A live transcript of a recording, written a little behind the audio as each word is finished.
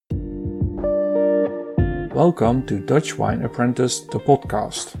Welcome to Dutch Wine Apprentice, the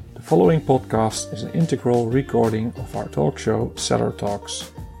podcast. The following podcast is an integral recording of our talk show, Cellar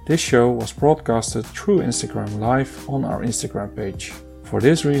Talks. This show was broadcasted through Instagram Live on our Instagram page. For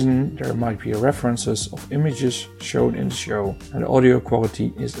this reason, there might be references of images shown in the show and the audio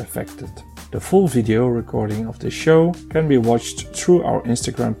quality is affected. The full video recording of this show can be watched through our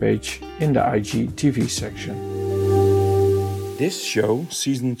Instagram page in the IGTV section. This show,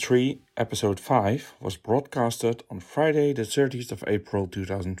 Season 3, Episode 5, was broadcasted on Friday the 30th of April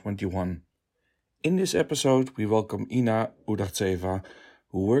 2021. In this episode, we welcome Ina Udartseva,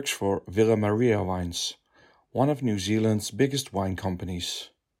 who works for Villa Maria Wines, one of New Zealand's biggest wine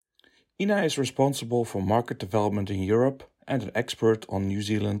companies. Ina is responsible for market development in Europe and an expert on New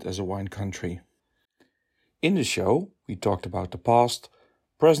Zealand as a wine country. In the show, we talked about the past,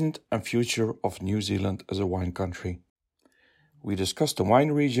 present and future of New Zealand as a wine country. We discussed the wine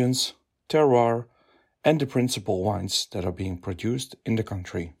regions, terroir, and the principal wines that are being produced in the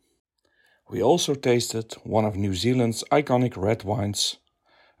country. We also tasted one of New Zealand's iconic red wines,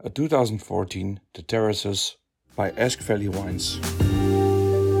 a 2014 The Terraces by Esk Valley Wines.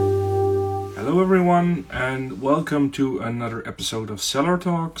 Hello everyone and welcome to another episode of Cellar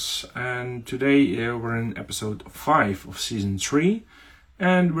Talks. And today we're in episode 5 of season 3.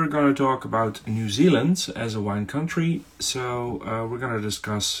 And we're going to talk about New Zealand as a wine country. So we're going to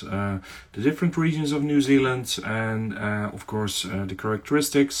discuss the different regions of New Zealand and of course the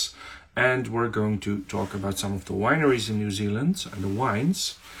characteristics. And we're going to talk about some of the wineries in New Zealand and the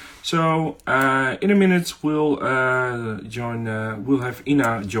wines. So in a minute we'll have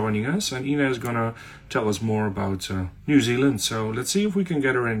Ina joining us, and Ina is going to tell us more about New Zealand. So let's see if we can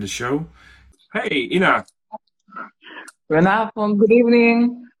get her in the show. Hey Ina. Goedenavond, good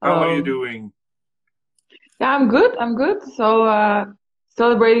evening. How are you doing? Yeah, I'm good. So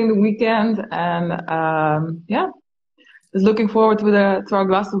celebrating the weekend and just looking forward to our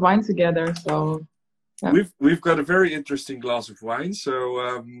glass of wine together. So yeah. We've got a very interesting glass of wine.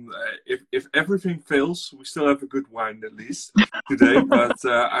 So if everything fails, we still have a good wine at least today. But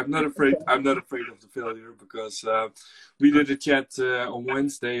I'm not afraid of the failure because we did a chat on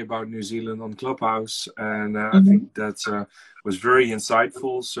Wednesday about New Zealand on Clubhouse, and I think that was very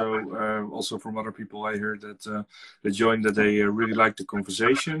insightful. So also from other people I heard that joined that they really liked the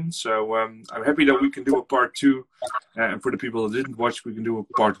conversation. So I'm happy that we can do a part 2, and for the people that didn't watch, we can do a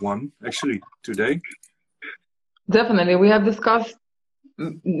part 1 actually today. Definitely, we have discussed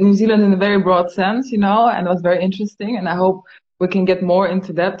New Zealand in a very broad sense, and it was very interesting. And I hope we can get more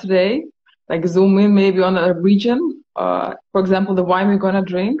into that today, like zoom in maybe on a region, for example, the wine we're going to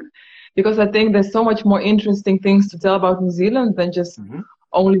drink, because I think there's so much more interesting things to tell about New Zealand than just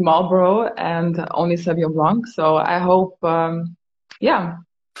only Marlborough and only Sauvignon Blanc. So I hope,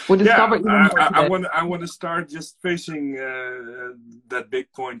 we discover even more I want to start just facing that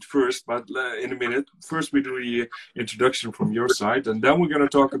big point first, but in a minute. First, we do the introduction from your side, and then we're going to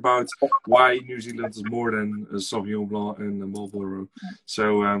talk about why New Zealand is more than Sauvignon Blanc and Marlborough.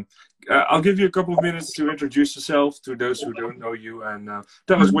 So I'll give you a couple of minutes to introduce yourself to those who don't know you, and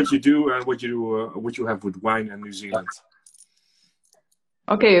tell us what you do and what you have with wine in New Zealand.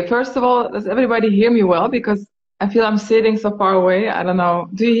 Okay, first of all, does everybody hear me well? Because I feel I'm sitting so far away. I don't know.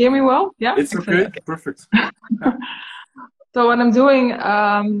 Do you hear me well? Yeah? It's okay. Perfect. So what I'm doing,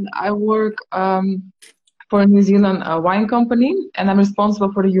 I work for a New Zealand wine company, and I'm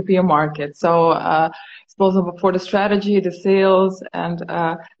responsible for the European market. So responsible for the strategy, the sales, and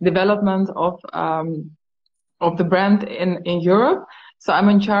development of the brand in Europe. So I'm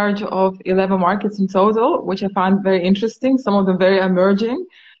in charge of 11 markets in total, which I find very interesting, some of them very emerging.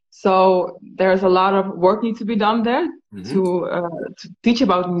 So there's a lot of work need to be done there to teach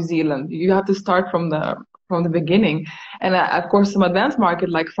about New Zealand. You have to start from the beginning, and of course some advanced market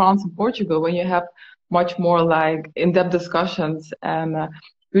like France and Portugal, when you have much more like in-depth discussions and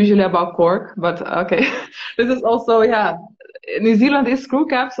usually about cork. But okay, this is also New Zealand is screw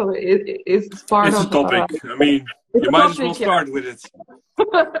cap, so it's part of. It's a topic. I mean, you might as well start with it.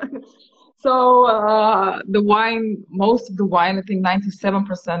 So the wine, most of the wine, I think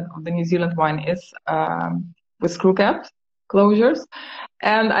 97% of the New Zealand wine is with screw cap closures.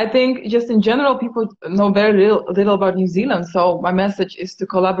 And I think just in general, people know very little about New Zealand. So my message is to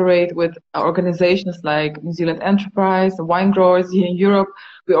collaborate with organizations like New Zealand Enterprise, the wine growers here in Europe.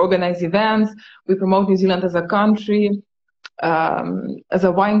 We organize events. We promote New Zealand as a country, as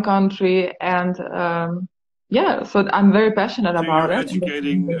a wine country, and so I'm very passionate about it.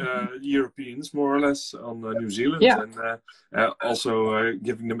 Educating Europeans more or less on New Zealand, and also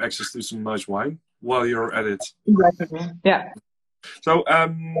giving them access to some nice wine while you're at it. Exactly. Yeah. So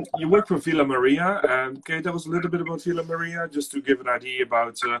you work for Villa Maria. Can you tell us a little bit about Villa Maria, just to give an idea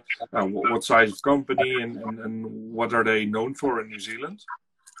about what size of company and what are they known for in New Zealand?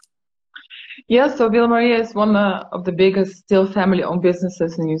 Yeah, so Villa Maria is one of the biggest still family-owned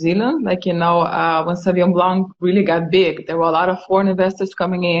businesses in New Zealand. Like, when Sauvignon Blanc really got big, there were a lot of foreign investors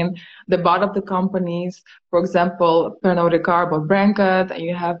coming in. They bought up the companies. For example, Pernod Ricard bought Brancott, and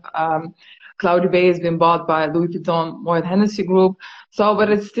you have Cloudy Bay has been bought by Louis Vuitton, Moet Hennessy Group. So, but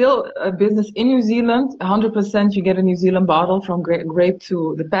it's still a business in New Zealand. 100% you get a New Zealand bottle from grape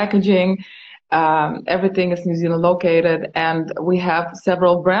to the packaging. Everything is New Zealand located, and we have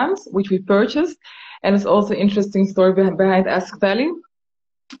several brands which we purchased. And it's also an interesting story behind Esk Valley,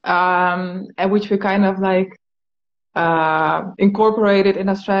 and which we kind of like incorporated in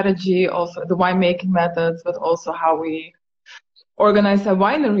a strategy, also the winemaking methods, but also how we organize our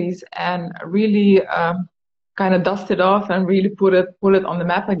wineries and really kind of dust it off and really put it on the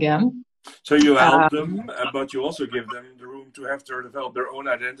map again. So you help them, but you also give them the room to have to develop their own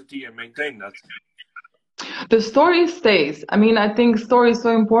identity and maintain that. The story stays. I mean, I think story is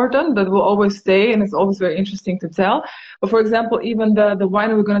so important, but will always stay, and it's always very interesting to tell. But for example, even the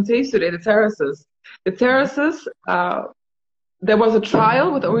wine we're going to taste today, the Terraces. The Terraces, there was a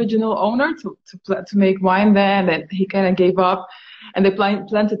trial with the original owner to make wine there, and then he kind of gave up, and they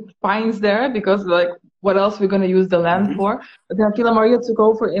planted pines there because like, what else we're going to use the land for? But then Villa Maria took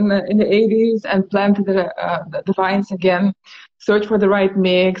over in the 80s and planted the vines again, searched for the right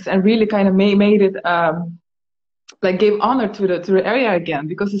mix, and really kind of made it like gave honor to the area again,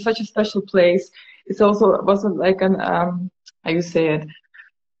 because it's such a special place. It's also wasn't like an how you say it,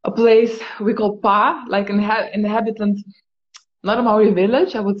 a place we call Pa, like an inhabitant, not a Maori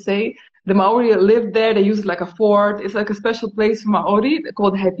village, I would say. The Maori lived there. They used it like a fort. It's like a special place for Maori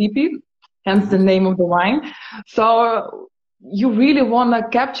called Haipipi, hence the name of the wine. So you really want to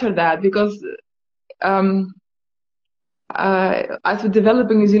capture that, because as we're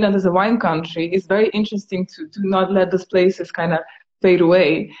developing New Zealand as a wine country, it's very interesting to not let those places kind of fade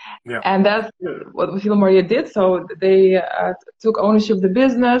away. Yeah. And that's what Villa Maria did. So they took ownership of the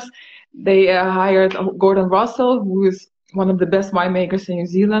business. They hired Gordon Russell, who is one of the best winemakers in New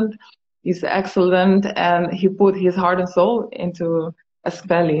Zealand. He's excellent, and he put his heart and soul into Esk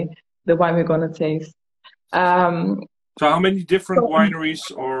Valley, the wine we're going to taste. So how many different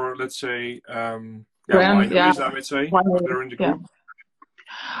wineries, or let's say, wineries, I would say, are in the group? Yeah.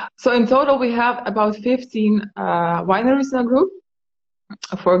 So in total, we have about 15 wineries in the group.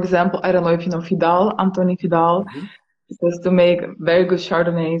 For example, I don't know if you know Vidal, Anthony Vidal. Supposed to make very good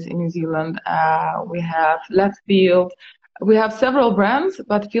Chardonnays in New Zealand. We have Left Field. We have several brands,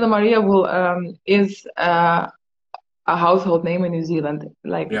 but Villa Maria is a household name in New Zealand.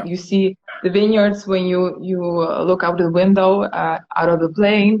 Like you see the vineyards when you look out the window, out of the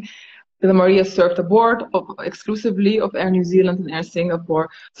plane. Villa Maria served a board exclusively of Air New Zealand and Air Singapore.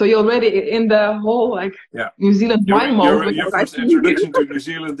 So you're already in the whole New Zealand wine mode. Your first introduction to New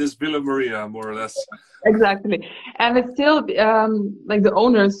Zealand is Villa Maria, more or less. Exactly. And it's still like the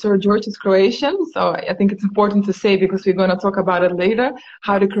owner, Sir George, is Croatian. So I think it's important to say, because we're going to talk about it later,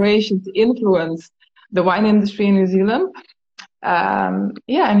 how the Croatians influenced the wine industry in New Zealand. And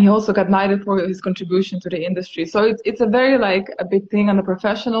he also got knighted for his contribution to the industry. So it's a very a big thing on the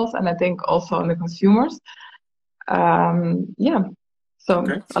professionals, and I think also on the consumers. So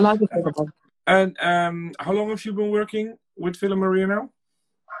okay. A lot to talk about. And how long have you been working with Villa Maria now?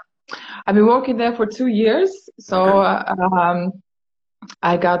 I've been working there for 2 years. So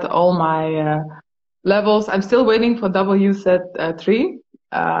I got all my levels. I'm still waiting for WSET 3.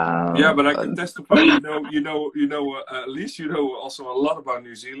 But I can testify. At least you know also a lot about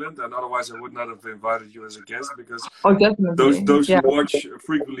New Zealand, and otherwise I would not have invited you as a guest, because those who watch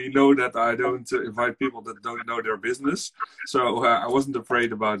frequently know that I don't invite people that don't know their business. So I wasn't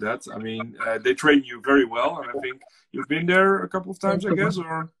afraid about that. I mean, they train you very well, and I think you've been there a couple of times, I guess,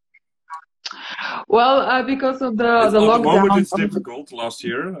 or. Well, because of the lockdown. At the moment, it's difficult. Last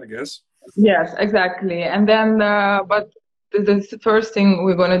year, I guess. Yes, exactly, and then but. This is the first thing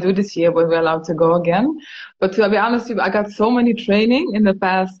we're going to do this year when we're allowed to go again. But to be honest with you, I got so many training in the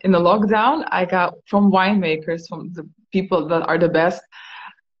lockdown. I got from winemakers, from the people that are the best.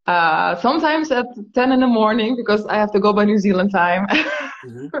 Sometimes at 10 in the morning, because I have to go by New Zealand time.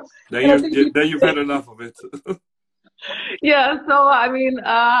 Then you've had enough of it. Yeah, so I mean,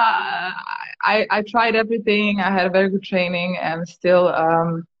 I tried everything. I had a very good training, and still...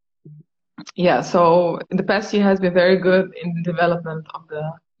 so the past year has been very good in the development of the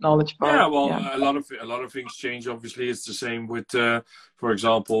knowledge Yeah, about. well, Yeah. a lot of things change. Obviously, it's the same with, for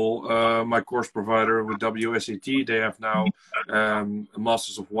example, my course provider with WSAT. They have now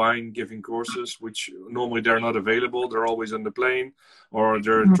Masters of Wine giving courses, which normally they're not available. They're always on the plane, or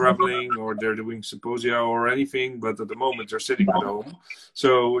they're traveling, or they're doing symposia or anything. But at the moment, they're sitting at home,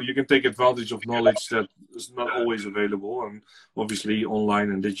 so you can take advantage of knowledge that is not always available. And obviously, online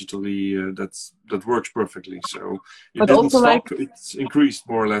and digitally, that works perfectly. So it But didn't also like, stop. It's increased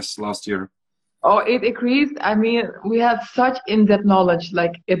more or less last year. oh, it increased. I mean, we have such in-depth knowledge,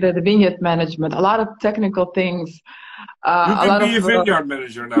 like in the vineyard management, a lot of technical things, You a can lot be a of. vineyard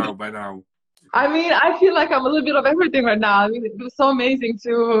manager now by now. I mean, I feel like I'm a little bit of everything right now. I mean, it was so amazing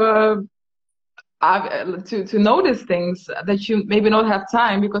to notice things that you maybe not have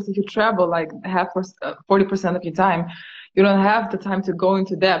time, because if you travel like 40% of your time, you don't have the time to go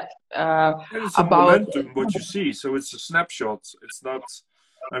into depth And it's a about. momentum what you see. So it's a snapshot. It's not.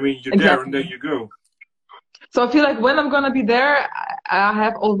 I mean, you're there and Exactly. there you go. So I feel like when I'm gonna be there, I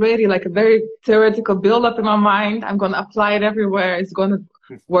have already like a very theoretical build up in my mind. I'm gonna apply it everywhere. It's gonna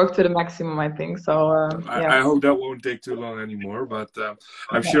work to the maximum, I think. So yeah. I hope that won't take too long anymore, but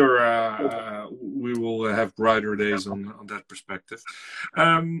I'm sure we will have brighter days on that perspective.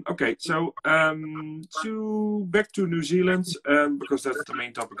 Okay, so back to New Zealand, because that's the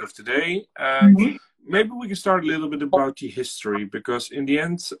main topic of today. Maybe we can start a little bit about the history, because in the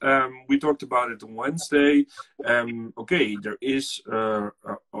end, we talked about it on Wednesday. Okay, there is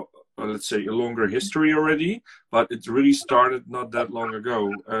let's say a longer history already, but it really started not that long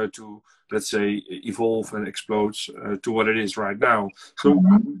ago to, let's say, evolve and explode to what it is right now. So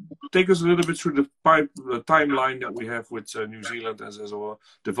take us a little bit through the timeline that we have with New Zealand as a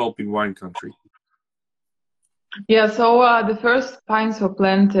developing wine country. Yeah, so the first pines were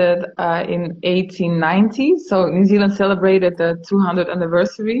planted in 1890. So New Zealand celebrated the 200th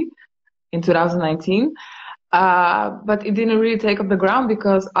anniversary in 2019. But it didn't really take up the ground,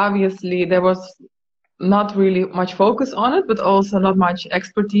 because obviously there was not really much focus on it, but also not much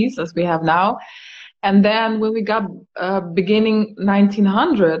expertise as we have now. And then when we got beginning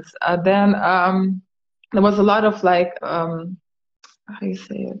 1900s, then there was a lot of like, how do you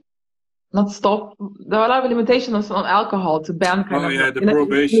say it? Not stop. There were a lot of limitations on alcohol to ban kind of. Yeah, the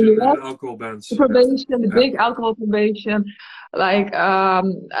prohibition and alcohol bans. The probation, the big alcohol probation. Like I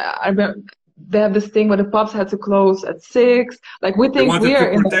remember they have this thing where the pubs had to close at 6. Like we think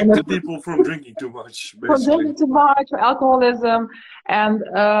we're to protect the people from drinking too much, basically. From drinking too much, for alcoholism, and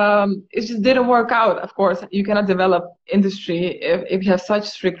it just didn't work out. Of course, you cannot develop industry if you have such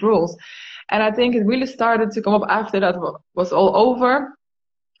strict rules. And I think it really started to come up after that was all over.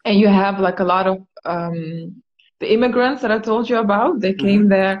 And you have like a lot of the immigrants that I told you about. They came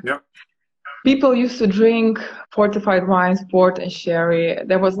there. Yeah. People used to drink fortified wines, port and sherry.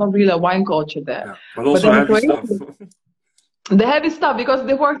 There was not really a wine culture there. Yeah, but also heavy stuff. The heavy stuff, because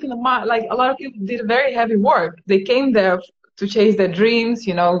they worked in the mine. Like a lot of people did very heavy work. They came there to chase their dreams,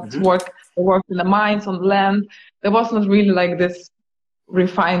 you know, to work. They worked in the mines, on the land. There was not really like this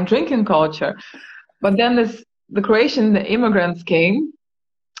refined drinking culture. But then the Croatian immigrants came.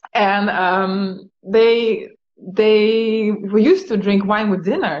 And they were used to drink wine with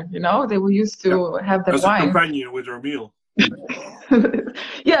dinner, you know. They were used to have that wine. As a companion with their meal.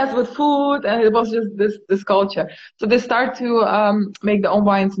 Yes, with food, and it was just this culture. So they start to make their own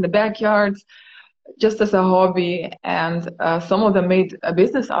wines in the backyards, just as a hobby, and some of them made a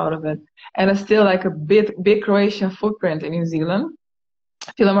business out of it. And it's still like a big Croatian footprint in New Zealand.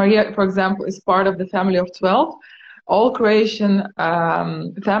 Villa Maria, for example, is part of the family of 12. All Croatian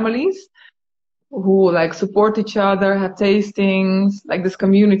families who like support each other, have tastings, like this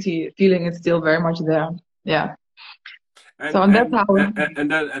community feeling is still very much there. Yeah. And that's how.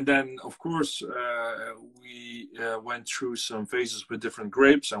 And then of course we went through some phases with different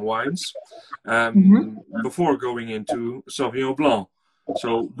grapes and wines before going into Sauvignon Blanc.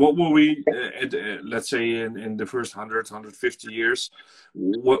 So what were we, let's say in the first 150 years,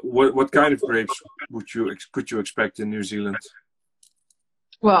 what kind of grapes could you expect in New Zealand?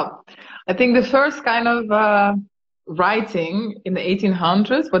 Well, I think the first kind of writing in the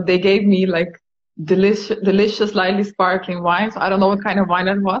 1800s, what they gave me like delicious, lightly sparkling wine. So I don't know what kind of wine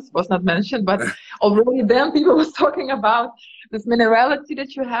that was not mentioned, but already then people was talking about this minerality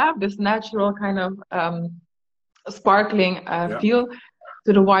that you have, this natural kind of sparkling feel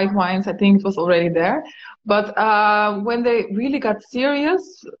to the white wines. I think it was already there. But when they really got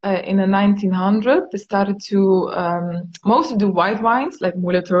serious in the 1900s, they started to mostly do white wines like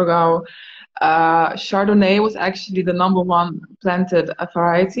Moulin Turgau. Chardonnay was actually the #1 planted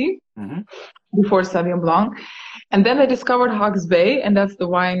variety. Mm-hmm. before Sauvignon Blanc. And then they discovered Hawke's Bay, and that's the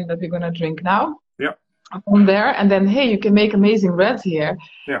wine that we're going to drink now. Yeah. From there, and then, hey, you can make amazing reds here.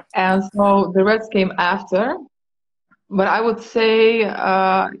 Yeah. And so the reds came after. But I would say,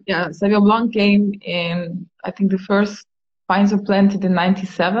 Sauvignon Blanc came in, I think the first vines were planted in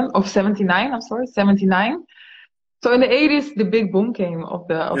 79, I'm sorry, 79. So in the 80s, the big boom came of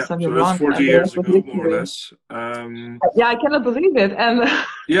Yeah. So Sauvignon that's Blanc. 40 And the years rest was ago, more or history. less. Yeah, I cannot believe it. And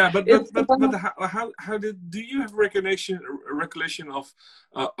Yeah, it's, but how do you have recollection of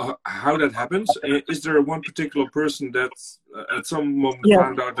how that happens? Is there one particular person that at some moment yeah,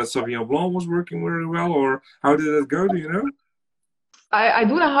 found out that Sauvignon Blanc was working very well, or how did it go? Do you know? I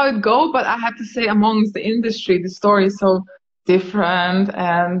do know how it goes, but I have to say amongst the industry, the story is so different.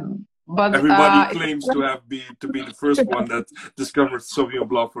 And, but, Everybody claims to be the first one that discovered Sauvignon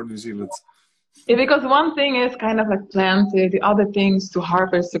Blanc for New Zealand. yeah, because one thing is kind of like planted, the other things to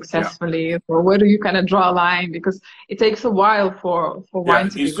harvest Yeah. successfully. So where do you kind of draw a line? Because it takes a while for Yeah, wine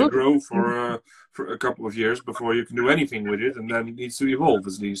it to be needs to good. grow for a couple of years before you can do anything with it, and then it needs to evolve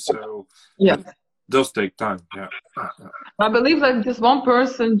at least. So Yeah. that does take time. Yeah. I believe like this one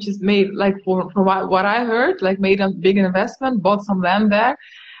person just made like for what I heard, like made a big investment, bought some land there,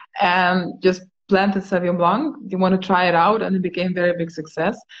 and just planted Sauvignon Blanc. They want to try it out, and it became very big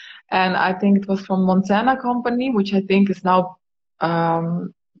success. And I think it was from Montana Company, which I think is now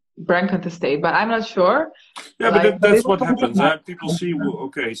Brancott Estate, but I'm not sure. Yeah, but Like, but it that's was what something happens. like, People see, well,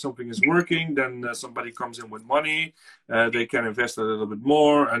 okay, something is working, then somebody comes in with money, they can invest a little bit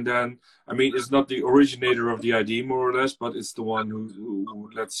more, and then, I mean, it's not the originator of the idea, more or less, but it's the one who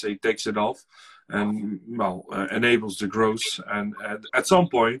let's say, takes it off and, well, enables the growth. And at some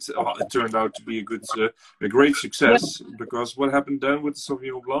point, it turned out to be a great yeah, success, because what happened then with the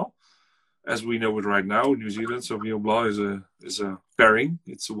Sauvignon Blanc? As we know it right now, in New Zealand, Sauvignon Blanc is a pairing.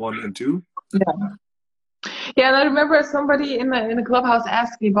 It's a 1 and 2. yeah. Yeah, and I remember somebody in the clubhouse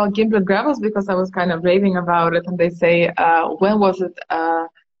asked me about Gimlet Gravels because I was kind of raving about it, and they say, when was it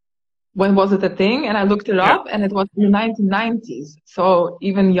a thing? And I looked it Yeah. up, and it was in the 1990s, so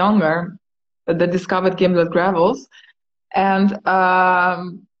even younger, they discovered Gimlet Gravels, and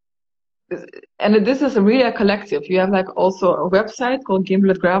this is really a collective. You have like also a website called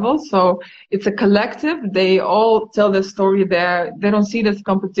Gimlet Gravel. So it's a collective. They all tell their story there. They don't see this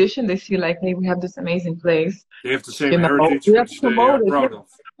competition. They see like, hey, we have this amazing place. They have the same You know, heritage, we have to which they are promote it. proud of.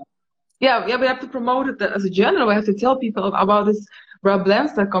 Yeah, we have to promote it as a general. We have to tell people about this rare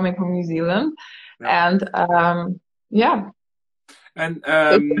blends that are coming from New Zealand. Yeah. And yeah. And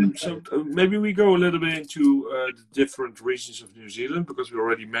so maybe we go a little bit into the different regions of New Zealand, because we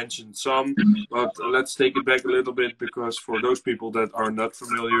already mentioned some, but let's take it back a little bit, because for those people that are not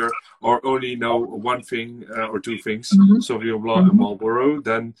familiar or only know one thing or two things, Sauvignon Blanc and Marlborough,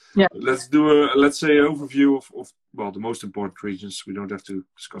 then Yeah. let's do let's say, an overview of well, the most important regions. We don't have to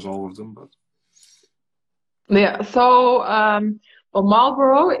discuss all of them, but Yeah. So well,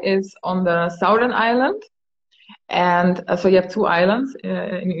 Marlborough is on the Southern Island. And so you have two islands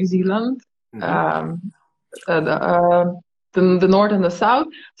in New Zealand, the north and the south.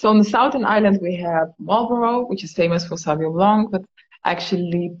 So on the southern island, we have Marlborough, which is famous for Sauvignon Blanc, but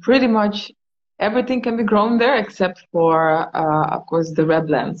actually pretty much everything can be grown there except for, of course, the red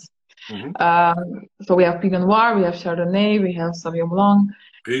blends. So we have Pinot Noir, we have Chardonnay, we have Sauvignon Blanc.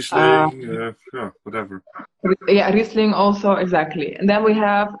 Riesling, whatever. Yeah, Riesling also, exactly. And then we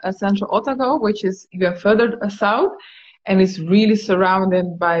have Central Otago, which is even further south, and it's really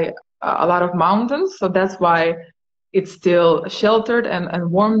surrounded by a lot of mountains. So that's why it's still sheltered and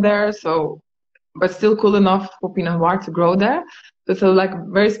warm there. So, but still cool enough for Pinot Noir to grow there. So it's a like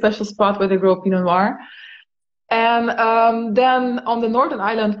very special spot where they grow Pinot Noir. And then on the northern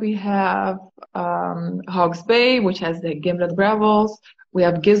island, we have Hawke's Bay, which has the Gimlet Gravels. We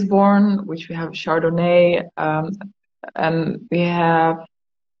have Gisborne, which we have Chardonnay, and we have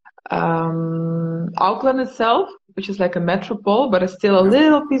Auckland itself, which is like a metropole, but it's still a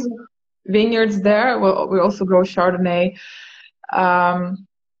little piece of vineyards there. We also grow Chardonnay.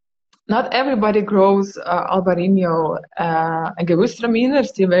 Not everybody grows Albarino and Gewürztraminer.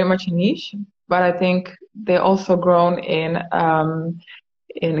 It's still very much a niche, but I think they also grown in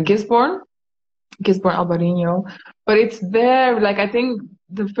Gisborne Albarino. But it's there, like I think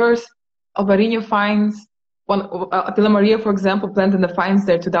the first Albarino finds, Villa Maria, for example, planted the finds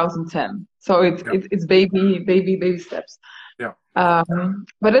there 2010. So it's baby steps. Yeah.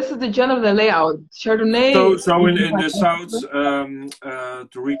 But this is the general layout. Chardonnay. So in the south,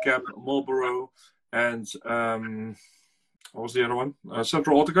 to recap, Marlborough and what was the other one?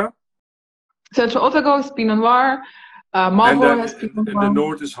 Central Otago. Central Otago is Pinot Noir. And Marlborough then has Pinot in the Noir.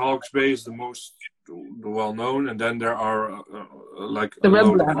 north is Hawke's Bay is the most well known, and then there are like The a red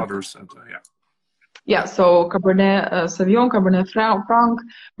load of blend. others. And, yeah. Yeah, so Cabernet Sauvignon, Cabernet Franc,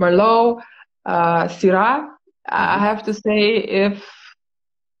 Merlot, Syrah. I Mm-hmm. have to say, if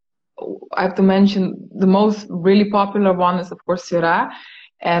I have to mention the most really popular one is of course Syrah,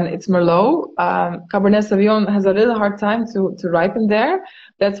 and it's Merlot. Cabernet Sauvignon has a little hard time to ripen there.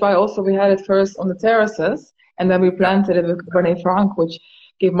 That's why also we had it first on the terraces, and then we Yeah. planted it with Cabernet Franc, which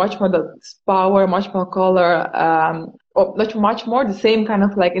gave much more the power, much more color, or much more the same kind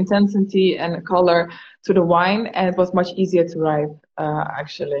of like intensity and color to the wine, and it was much easier to ripe,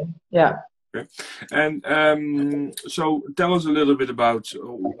 actually. Yeah. Okay. And so tell us a little bit about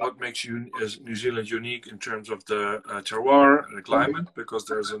what makes you as New Zealand unique in terms of the terroir and the climate, because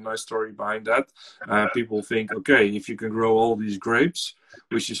there's a nice story behind that. People think, okay, if you can grow all these grapes,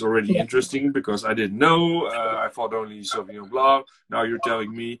 which is already interesting because I didn't know. I thought only Sauvignon Blanc. Now you're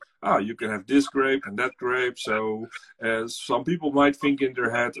telling me, you can have this grape and that grape. So some people might think in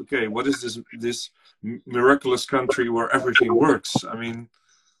their head, okay, what is this miraculous country where everything works? I mean,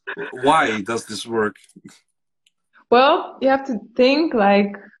 why does this work? Well, you have to think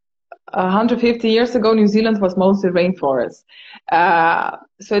like 150 years ago, New Zealand was mostly rainforest.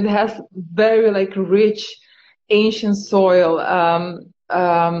 So it has very like rich, ancient soil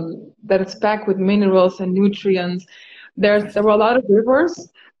that is packed with minerals and nutrients. There were a lot of rivers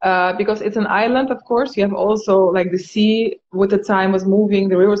because it's an island, of course. You have also like the sea with the time was moving,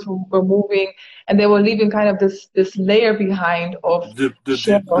 the rivers were moving, and they were leaving kind of this layer behind of The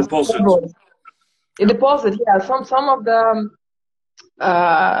shells, deposit. pebbles. A Yeah. deposit, yeah. Some of the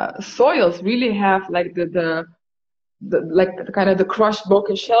soils really have like the kind of the crushed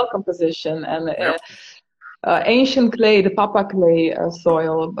broken shell composition and Yeah. ancient clay, the papa clay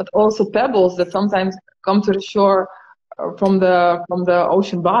soil, but also pebbles that sometimes come to the shore from the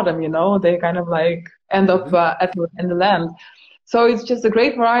ocean bottom. You know, they kind of like end up Mm-hmm. in the land. So it's just a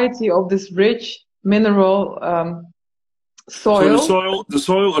great variety of this rich mineral So soil. the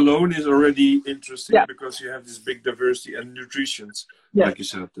soil alone is already interesting Yeah. because you have this big diversity and nutritions, Yes. like you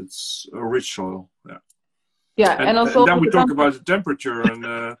said. It's a rich soil. Yeah. Yeah, and And also then we the talk about the temperature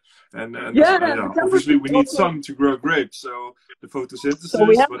yeah, yeah, the temperature obviously is we need also. sun to grow grapes, so the So we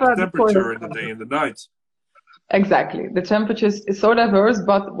photosynthesis, have but the the soil. temperature in the day and the night. Exactly. The temperature is so diverse,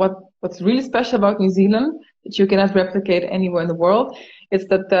 but what's really special about New Zealand that you cannot replicate anywhere in the world is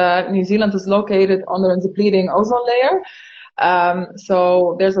that New Zealand is located under a depleting ozone layer. So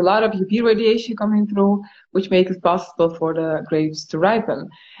there's a lot of UV radiation coming through, which makes it possible for the grapes to ripen.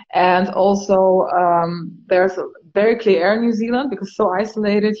 And also, there's a very clear air in New Zealand because it's so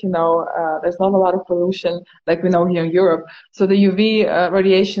isolated, you know, there's not a lot of pollution like we know here in Europe. So the UV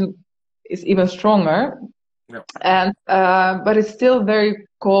radiation is even stronger. Yeah. And but it's still very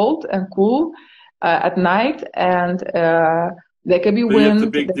cold and cool at night, and there can be So you have the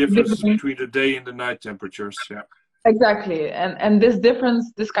wind. big differences between the day and the night temperatures. Yeah. Exactly, and this difference,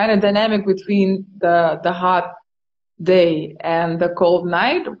 this kind of dynamic between the hot day and the cold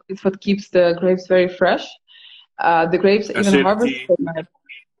night, is what keeps the grapes very fresh. The grapes even harvest Acidity. at night.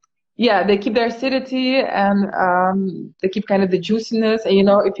 Yeah, they keep their acidity and they keep kind of the juiciness. And you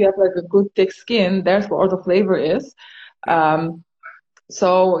know, if you have like a good thick skin, there's where all the flavor is. Yeah.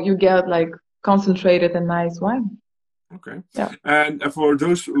 So you get like concentrated and nice wine. Okay. Yeah. And for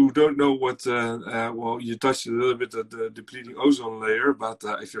those who don't know what, well, you touched a little bit of the depleting ozone layer, but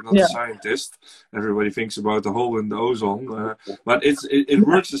if you're not a Yeah. scientist, everybody thinks about the hole in the ozone. But it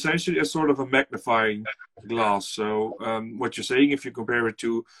works essentially as sort of a magnifying glass. So what you're saying, if you compare it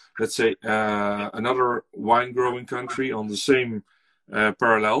to, let's say, another wine growing country on the same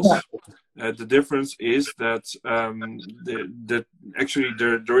parallels, the difference is that that actually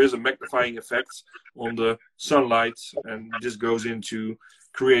there is a magnifying effect on the sunlight, and this goes into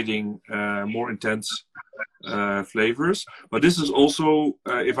creating more intense flavors. But this is also,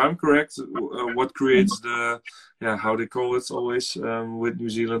 if I'm correct, what creates the, yeah, how they call it always with New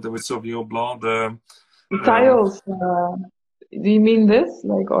Zealand and with Sauvignon Blanc, the Tiles. Do you mean this,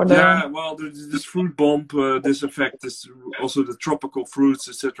 like, or yeah, the? well, there's this fruit bomb, this effect, this also the tropical fruits,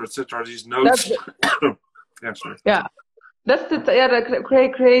 etc., etc. These That's notes. Yeah, sorry. yeah. That's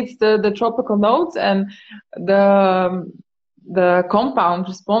that creates the tropical notes, and the compound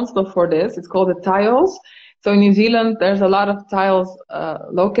responsible for this. It's called the thiols. So in New Zealand, there's a lot of thiols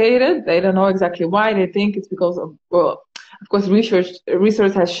located. They don't know exactly why. They think it's because of, well, of course,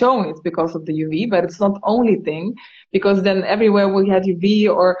 research has shown it's because of the UV, but it's not the only thing, because then everywhere we had UV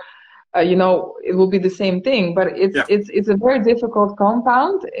or you know, it will be the same thing. But it's Yeah. it's a very difficult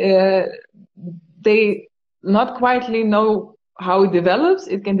compound. They not quietly know how it develops.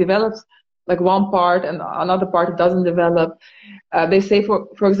 It can develop like one part and another part it doesn't develop. They say,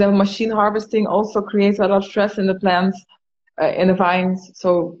 for example, machine harvesting also creates a lot of stress in the plants, in the vines.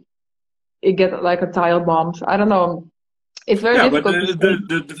 So it get like a tile bomb. So I don't know. It's very Yeah, but difficult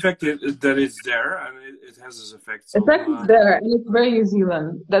to say. the fact that it's there and it has its effects The fact is on. there, and it's very New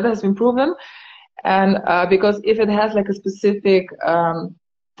Zealand. That has been proven. And because if it has like a specific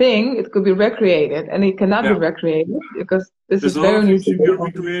thing, it could be recreated, and it cannot be Yeah, recreated because this there's is a lot very of New things you can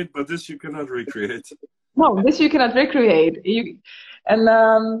Zealand. recreate, but this you cannot recreate. No, this you cannot recreate.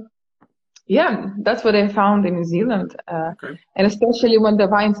 And yeah, that's what I found in New Zealand. Okay. And especially when the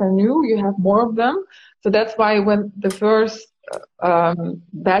vines are new, you have more of them. So that's why when the first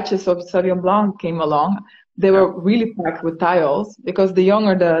batches of Sauvignon Blanc came along, they Yeah. were really packed with tiles because the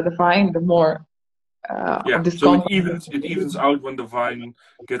younger the vine, the more Yeah. of this So compound. it evens out when the vine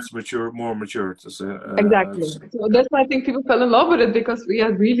gets more matured. Exactly. So that's why I think people fell in love with it because we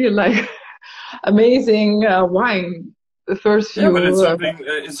had really like amazing wine. The first Yeah, but few.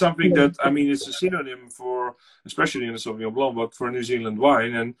 it's something that, I mean, it's a synonym for, especially in the Sauvignon Blanc, but for New Zealand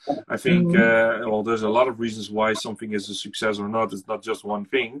wine. And I think, Mhm. well, there's a lot of reasons why something is a success or not. It's not just one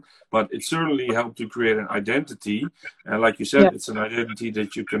thing, but it certainly helped to create an identity. And like you said, Yeah, it's an identity that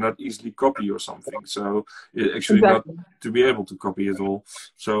you cannot easily copy or something. So it actually not exactly. to be able to copy it all.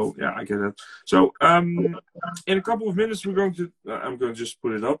 So yeah, I get it. So in a couple of minutes, I'm going to just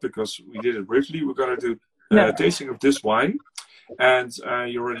put it up because we did it briefly. We're going to do Yeah. tasting of this wine. And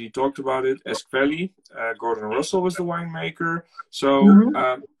you already talked about it. Esk Valley, Gordon Russell was the winemaker. So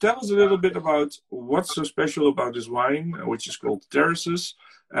Mhm. tell us a little bit about what's so special about this wine, which is called Terraces.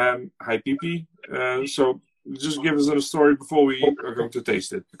 Hi, Pipi. So just give us a story before we are going to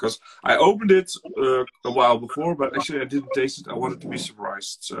taste it. Because I opened it a while before, but actually I didn't taste it. I wanted to be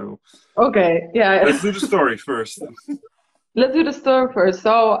surprised. So Okay. Yeah. let's do the story first. Let's do the story first.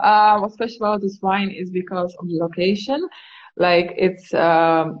 So, what's special about this wine is because of the location. Like, it's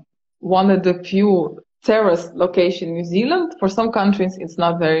one of the few terrace location in New Zealand. For some countries, it's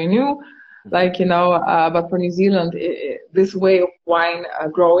not very new. Like, but for New Zealand, this way of wine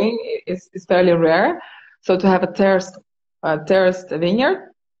growing is fairly rare. So to have a terraced vineyard.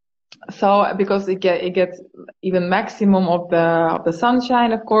 So because it gets even maximum of the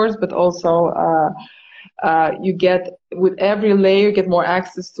sunshine, of course, but also you get with every layer you get more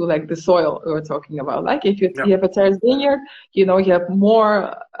access to like the soil we were talking about. Like if Yeah. you have a terrace vineyard, you have more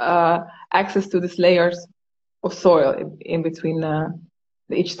access to these layers of soil in between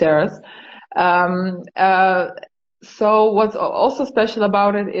each terrace. Um, uh, so what's also special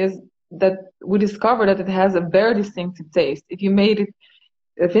about it is that we discovered that it has a very distinctive taste. If you made it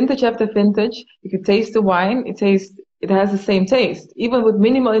vintage after vintage, if you taste the wine, it has the same taste, even with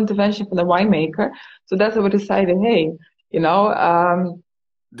minimal intervention from the winemaker. So that's why we decided, hey,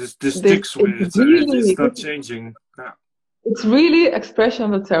 This this sticks with it's it. really It's not changing. Yeah. it's really expression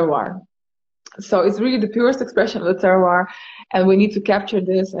of the terroir. So it's really the purest expression of the terroir, and we need to capture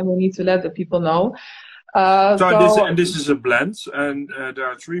this, and we need to let the people know. So So this is a blend, and there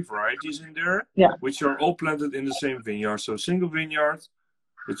are 3 varieties in there, yeah, which are all planted in the same vineyard. So single vineyard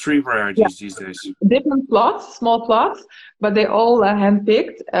with 3 yeah, varieties these days. different plots, small plots, but they all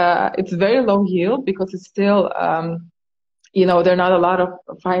handpicked. It's very low yield because it's still. There are not a lot of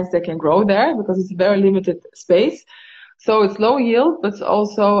vines that can grow there because it's very limited space. So it's low yield, but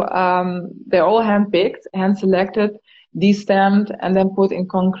also they're all hand-picked, hand-selected, de-stemmed, and then put in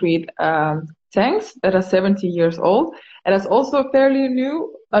concrete tanks that are 70 years old. And that's also fairly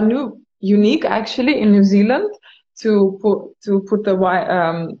unique actually in New Zealand to put the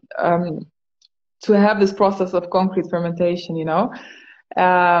wine to have this process of concrete fermentation.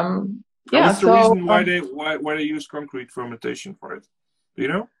 And Yeah, what's the so. reason why they use concrete fermentation for it? Do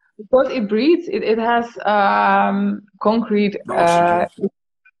you know? Because it breathes, it has concrete. The oxygen.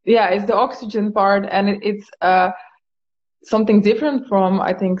 Yeah, it's the oxygen part, and it's something different from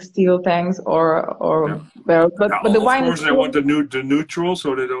I think steel tanks Yeah. or barrels. But the Of wine is course, they still want the neutral, so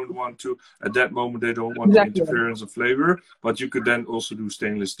they don't want to at that moment they don't want the exactly interference of flavor. But you could then also do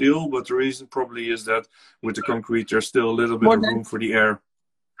stainless steel. But the reason probably is that with the concrete, there's still a little bit more of room for the air.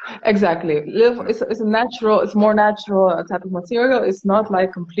 exactly. Yeah. It's more natural type of material. It's not like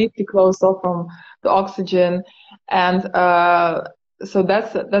completely closed off from the oxygen, and so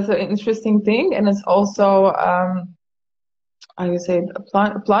that's an interesting thing, and it's also. I would say a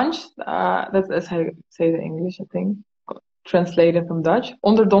plunge. That's how you say it in English, I think. Translated from Dutch.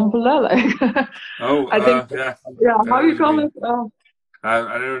 Onderdompelen. Like, Oh, I think, yeah. yeah, I how know you what you call mean. it? I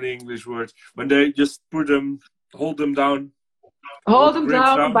don't know the English word. When they just hold them down, hold Hold the them grapes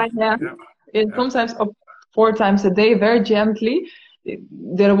down down. by hand. Yeah, And yeah, sometimes 4 times a day, very gently.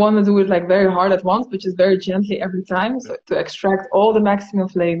 They don't want to do it like very hard at once, but just very gently every time, so to extract all the maximum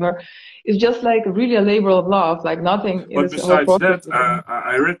flavor. It's just like really a labor of love, like nothing in But this whole besides process. that,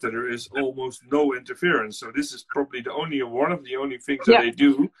 I read that there is almost no interference. So this is probably the only one of the only things that Yeah. they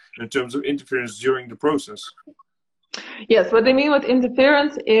do in terms of interference during the process. Yes, what they mean with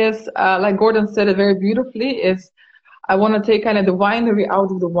interference is, like Gordon said it very beautifully, is I want to take kind of the winery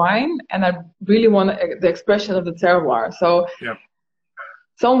out of the wine, and I really want the expression of the terroir. So Yeah.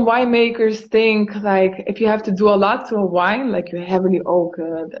 some winemakers think like if you have to do a lot to a wine, like you heavily oak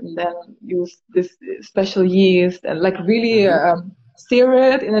it and then use this special yeast and like really steer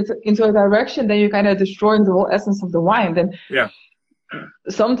it into a direction, then you're kind of destroying the whole essence of the wine. Then Yeah.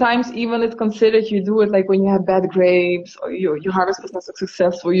 sometimes even it's considered you do it like when you have bad grapes or your harvest was not so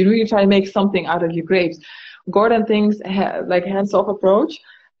successful. You really try to make something out of your grapes. Gordon thinks like hands-off approach.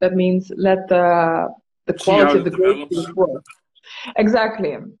 That means let the quality of the grapes work.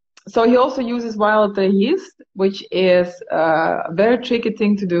 Exactly. So he also uses wild yeast, which is a very tricky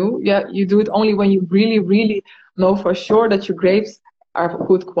thing to do. Yeah, you do it only when you really, really know for sure that your grapes are of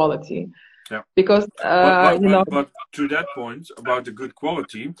good quality. Yeah. Because but to that point about the good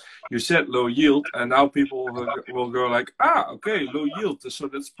quality, you said low yield, and now people will go like, okay, low yield. So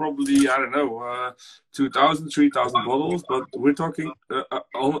that's probably, I don't know, 2,000, 3,000 bottles. But we're talking,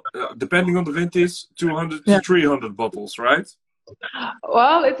 depending on the vintage, 200 to 300 bottles, right?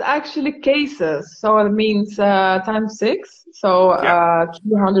 Well, it's actually cases, so it means times 6, so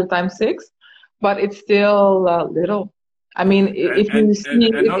 300 times 6, but it's still little. I mean, if you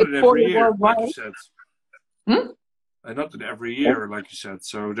see, it's for every year, worldwide. like you said. And not in every year, like you said.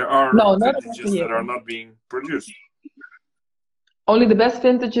 So there are vintages that are not being produced. Only the best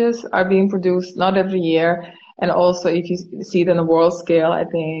vintages are being produced, not every year. And also, if you see it on a world scale, I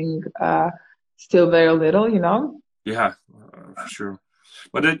think still very little, you know. Yeah, for sure.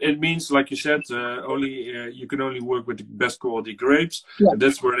 But it means, like you said, you can only work with the best quality grapes. Yeah. And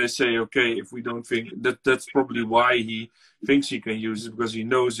that's where they say, okay, if we don't think that's probably why he thinks he can use it, because he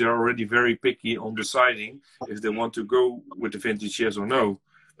knows they're already very picky on deciding if they want to go with the vintage, yes or no.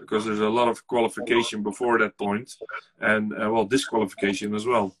 Because there's a lot of qualification before that point, and disqualification as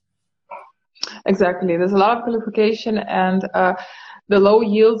well. Exactly. There's a lot of qualification, and the low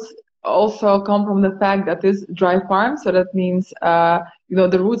yields also come from the fact that this dry farm, so that means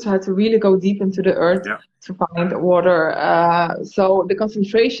the roots had to really go deep into the earth to find water. So the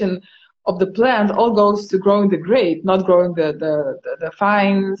concentration of the plant all goes to growing the grape, not growing the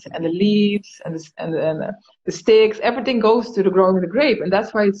vines and the leaves and the sticks. Everything goes to the growing the grape, and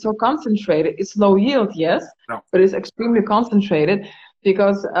that's why it's so concentrated. It's low yield, yes, but it's extremely concentrated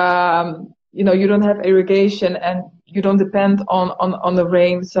because you don't have irrigation and you don't depend on the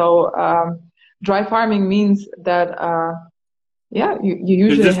rain. So dry farming means that you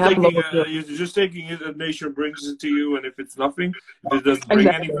usually have you're just taking it that nature brings it to you, and if it's nothing, if it doesn't bring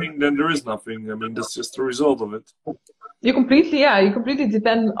anything, then there is nothing. I mean, that's just the result of it. You completely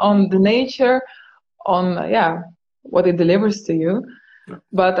depend on the nature, on what it delivers to you. Yeah.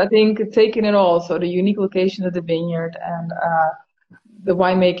 But I think taking it all, so the unique location of the vineyard and the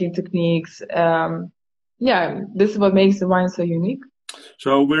winemaking techniques, this is what makes the wine so unique.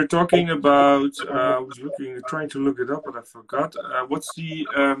 So we're talking about, I was trying to look it up, but I forgot. What's the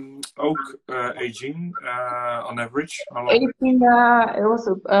oak aging on average? How long? Aging, it was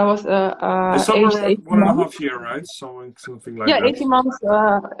somewhere around 1.5 years, right? Something like that. 18 months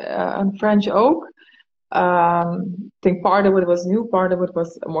on French oak. I think part of it was new, part of it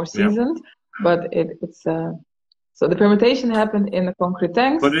was more seasoned, but it's so the fermentation happened in the concrete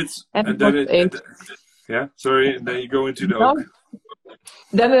tanks. But sorry, and then you go into the oak.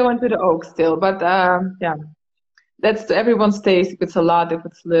 Then we went to the oak still, but that's to everyone's taste. If it's a lot, if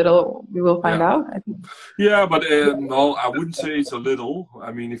it's little, we will find out, I think. Yeah, but no, I wouldn't say it's a little.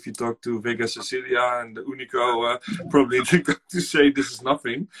 I mean, if you talk to Vega Sicilia and Unico, probably they're going to say this is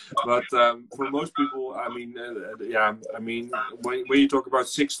nothing. But for most people, I mean, when you talk about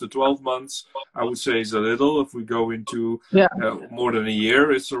 6 to 12 months, I would say it's a little. If we go into more than a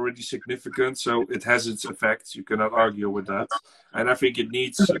year, it's already significant. So it has its effects. You cannot argue with that. And I think it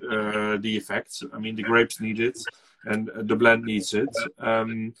needs the effects. I mean, the grapes need it. And the blend needs it.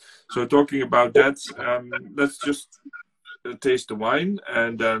 So talking about that, let's just taste the wine,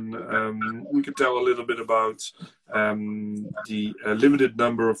 and then we can tell a little bit about the limited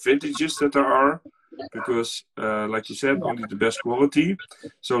number of vintages that there are, because, like you said, only the best quality.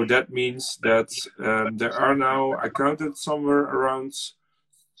 So that means that there are now, I counted somewhere around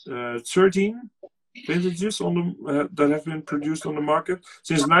 13 vintages on the that have been produced on the market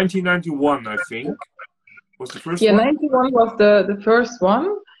since 1991, I think. Was the first Yeah, one? 91 was the first one.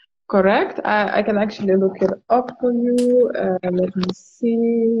 Correct. I can actually look it up for you. Let me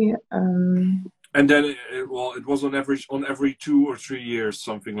see. And then, it was on average on every 2 or 3 years,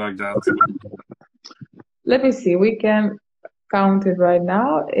 something like that. Let me see. We can count it right now.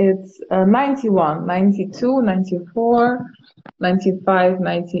 It's 91, 92, 94, 95,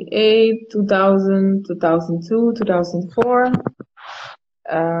 98, 2000, 2002, 2004.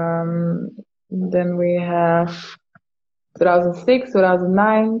 Then we have 2006,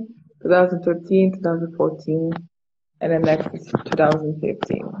 2009, 2013, 2014, and then next is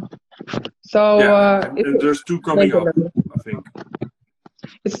 2015. So Yeah, and there's 2 coming up, I think.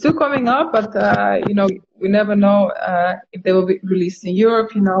 it's still coming up, but we never know if they will be released in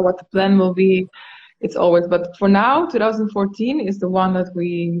Europe. What the plan will be. It's always, but for now, 2014 is the one that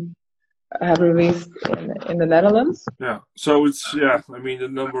we have released in the Netherlands. Yeah, so I mean, the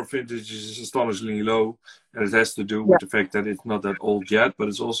number of vintages is astonishingly low, and it has to do with the fact that it's not that old yet, but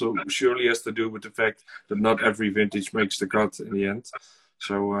it's also surely has to do with the fact that not every vintage makes the cut in the end.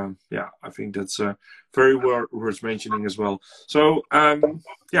 So, I think that's very worth mentioning as well. So,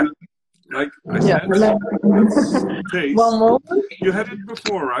 like I said, that's taste. One moment. You had it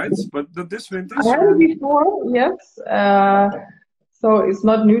before, right? But this vintage? I had it before, yes. So it's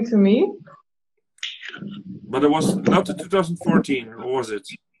not new to me. But it was not the 2014, or was it?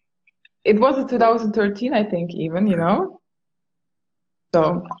 It was a 2013, I think, even,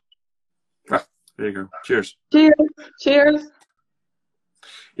 So. There you go. Cheers. Cheers. Cheers.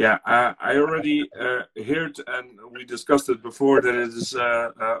 Yeah, I already heard, and we discussed it before, that it is,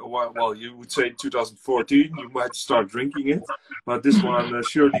 well, you would say 2014, you might start drinking it, but this one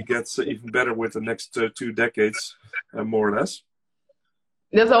surely gets even better with the next 2 decades, more or less.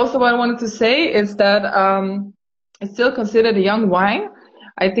 That's also what I wanted to say, is that it's still considered a young wine.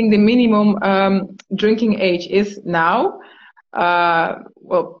 I think the minimum drinking age is now.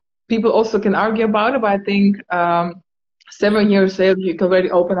 Well, people also can argue about it, but I think 7 years later you can already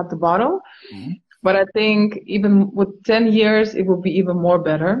open up the bottle. Mm-hmm. But I think even with 10 years it will be even more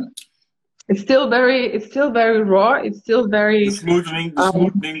better. It's still very raw. It's still very the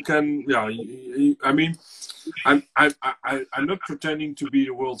smoothing can. Yeah, I mean, I'm not pretending to be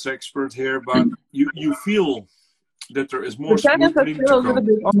the world's expert here, but you feel that there is more smoothing to come. A little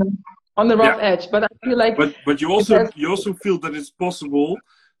bit on the rough edge, but I feel like. But you also feel that it's possible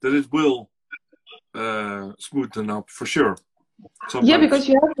that it will smoothen up for sure. Sometimes. Yeah, because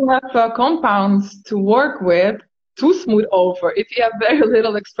you have to have compounds to work with to smooth over. If you have very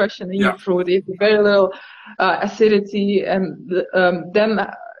little expression in your fruit, if you have very little acidity, and then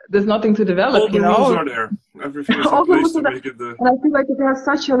there's nothing to develop. All the rules are there. Everything is in place to make it. And I feel like it has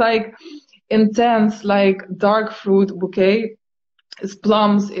such a intense dark fruit bouquet. It's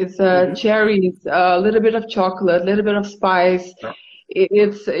plums, it's cherries, a little bit of chocolate, a little bit of spice. Yeah.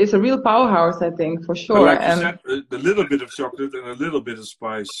 It's a real powerhouse, I think, for sure. But like you said, a little bit of chocolate and a little bit of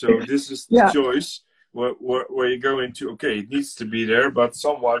spice. So this is the choice where you go into, okay, it needs to be there, but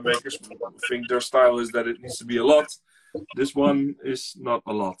some winemakers think their style is that it needs to be a lot. This one is not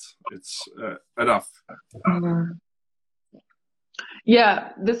a lot. It's enough.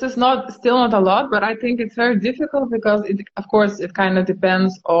 Yeah, this is still not a lot, but I think it's very difficult because, of course, it kind of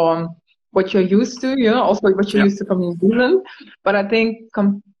depends on what you're used to, also what you're used to from New Zealand. But I think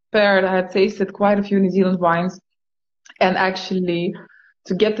I had tasted quite a few New Zealand wines, and actually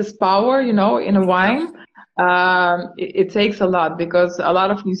to get this power, in a wine, it takes a lot, because a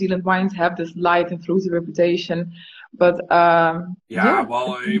lot of New Zealand wines have this light and fruity reputation. But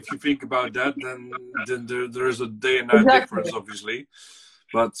well, if you think about that, then there is a day and night difference, obviously.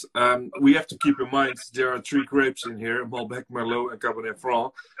 But we have to keep in mind there are 3 grapes in here: Malbec, Merlot, and Cabernet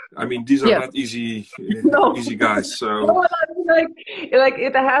Franc. I mean, these are not easy guys. So no,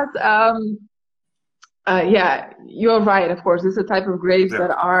 it has you're right. Of course, it's a type of grapes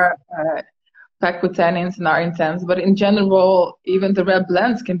that are packed with tannins and are intense. But in general, even the red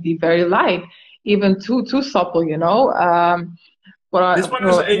blends can be very light, even too supple. This one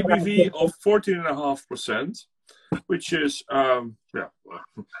has an ABV of 14.5%. Which is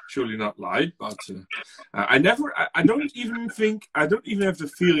surely not light, but I don't even have the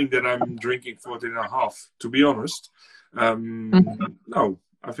feeling that I'm drinking 14.5, to be honest. No,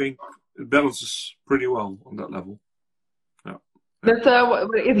 I think it balances pretty well on that level. But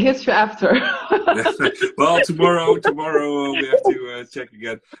it hits you after. Well, tomorrow we have to check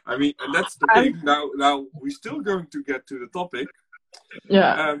again. I mean, and that's the thing. Now we're still going to get to the topic.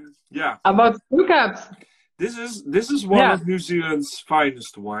 About screw caps. This is one of New Zealand's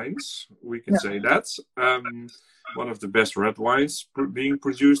finest wines. We can say that. one of the best red wines being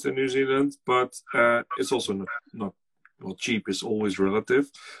produced in New Zealand, but it's also not well, cheap is always relative,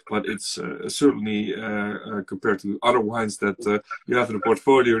 but it's certainly compared to other wines that you have in the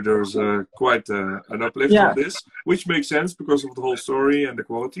portfolio, there's quite an uplift on this, which makes sense because of the whole story and the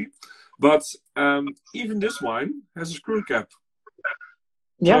quality. But even this wine has a screw cap.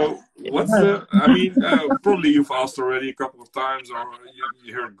 Yeah. So what's the, I mean, probably you've asked already a couple of times, or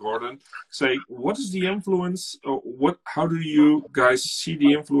you heard Gordon say, what is the influence, or how do you guys see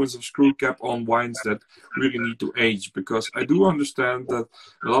the influence of screw cap on wines that really need to age? Because I do understand that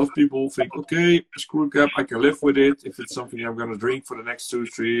a lot of people think, okay, screw cap, I can live with it. If it's something I'm going to drink for the next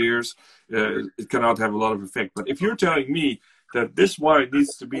 2-3 years, it cannot have a lot of effect. But if you're telling me that this wine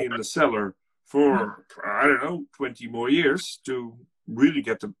needs to be in the cellar for, I don't know, 20 more years to really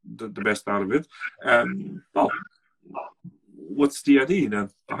get the best out of it, well, what's the idea then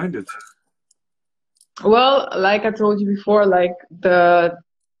behind it? Well, like I told you before, like the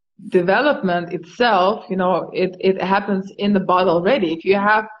development itself, you know, it happens in the bottle already. If you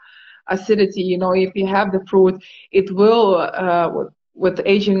have acidity, you know, if you have the fruit, it will, with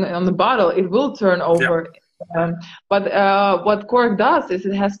aging on the bottle, it will turn over. But what cork does is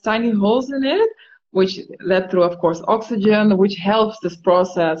it has tiny holes in it, which led through, of course, oxygen, which helps this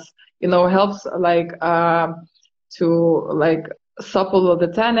process, you know, helps like to like supple the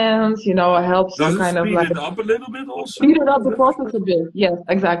tannins, you know, helps Does to kind of like speed it up a little bit also? Speed it up the process a bit, yes,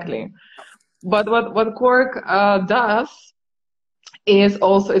 exactly. But what cork does is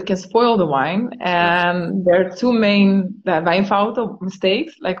also it can spoil the wine, and there are two main wijnfouten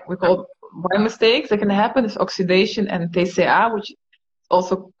mistakes, like we call wine mistakes that can happen, is oxidation and TCA, which is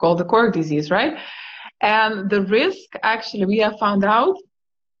also called the cork disease, right? And the risk, actually, we have found out,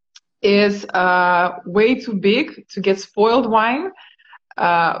 is way too big to get spoiled wine.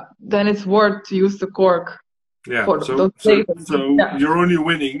 Then it's worth to use the cork. Yeah, so you're only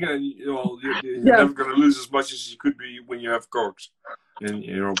winning, and you're never going to lose as much as you could be when you have corks in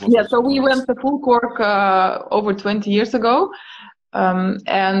your bottle. Yeah, so we went to full cork over 20 years ago.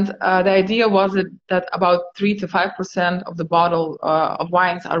 And the idea was that about 3 to 5% of the bottle of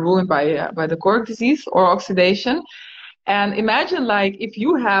wines are ruined by the cork disease or oxidation. And imagine, like, if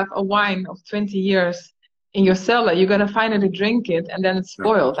you have a wine of 20 years in your cellar, you're gonna finally drink it, and then it's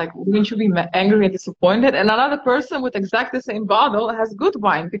spoiled. Like, wouldn't you be angry and disappointed? And another person with exactly the same bottle has good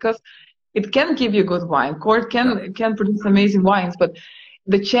wine, because it can give you good wine. Cork can produce amazing wines, but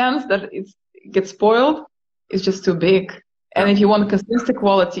the chance that it gets spoiled is just too big. And if you want consistent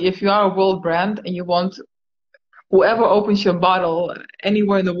quality, if you are a world brand and you want whoever opens your bottle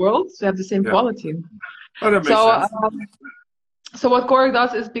anywhere in the world to have the same quality. Oh, that makes sense. So what cork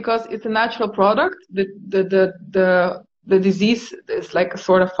does is, because it's a natural product, the disease is like a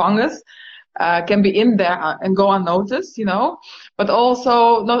sort of fungus, can be in there and go unnoticed, you know. But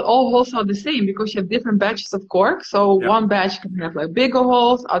also, not all holes are the same, because you have different batches of cork. So one batch can have like bigger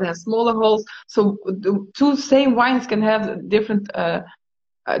holes, other has smaller holes. So the two same wines can have different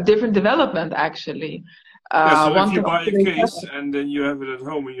development, actually. So if you buy a case and then you have it at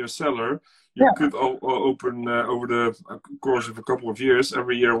home in your cellar, you could open over the course of a couple of years,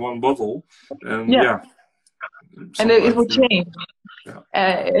 every year one bottle, and and it will change.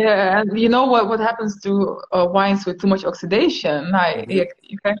 And you know what happens to wines with too much oxidation? You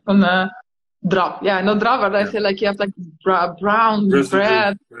can drop. Drop. I say, like, you have like brown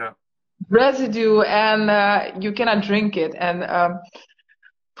bread residue, and you cannot drink it. And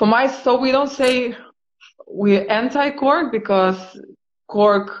so we don't say we're anti-cork, because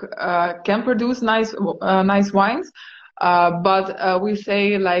cork can produce nice wines, but we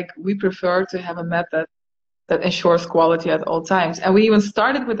say, like, we prefer to have a method that ensures quality at all times. And we even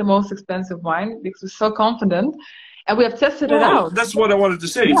started with the most expensive wine because we're so confident, and we have tested it out. That's what I wanted to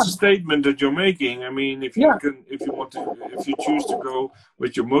say. It's a statement that you're making. I mean, if you choose to go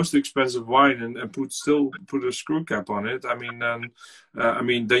with your most expensive wine and put a screw cap on it,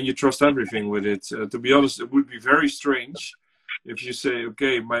 then you trust everything with it. To be honest, it would be very strange if you say,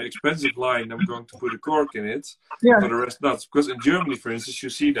 okay, my expensive wine, I'm going to put a cork in it, but the rest not. Because in Germany, for instance, you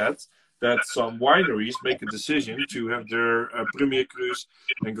see that some wineries make a decision to have their Premier Crus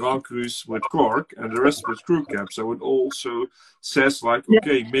and Grand Crus with cork and the rest with screw cap. So it also says, like,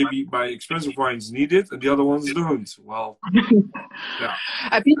 okay, maybe my expensive wines need it and the other ones don't. Well,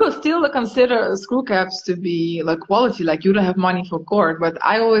 people still consider screw caps to be like quality, like you don't have money for cork. But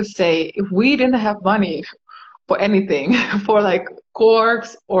I always say, if we didn't have money for anything, for like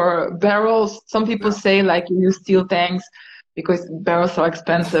corks or barrels, some people say, like, you use steel tanks because barrels are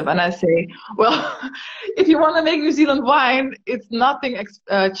expensive. And I say, well, if you want to make New Zealand wine, it's nothing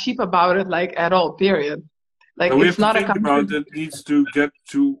cheap about it, like, at all, period. Like So we have it's to not a think country. about it needs to get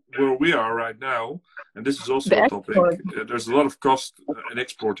to where we are right now, and this is The also a topic. export. There's a lot of cost in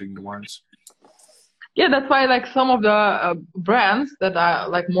exporting the wines. Yeah, that's why like some of the brands that are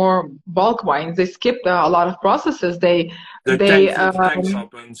like more bulk wines, they skip a lot of processes. They Fill the tanks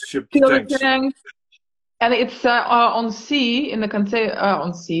up and ship the fill the tanks. tank, and it's on sea in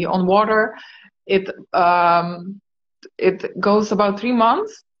the on water. It it goes about 3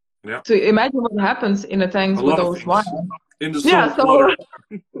 months. Yeah, So imagine what happens in the a tanks with lot of those wines. things in the Yeah, salt so water.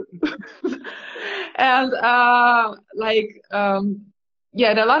 and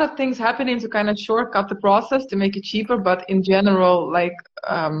yeah, there are a lot of things happening to kind of shortcut the process to make it cheaper, but in general,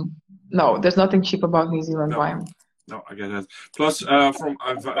 no, there's nothing cheap about New Zealand No, wine. no, I get that. Plus, from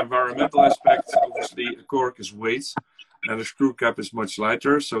environmental aspect, obviously, a cork is weight, and a screw cap is much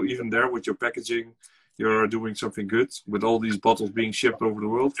lighter. So even there, with your packaging, you're doing something good. With all these bottles being shipped over the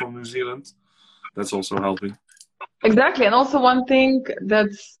world from New Zealand, that's also helping. Exactly, and also one thing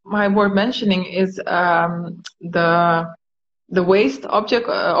that's worth mentioning is the waste object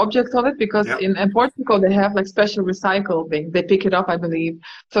of it, because Yeah, in Portugal they have like special recycling. They pick it up, I believe,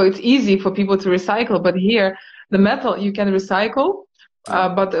 so it's easy for people to recycle. But here, the metal you can recycle, yeah.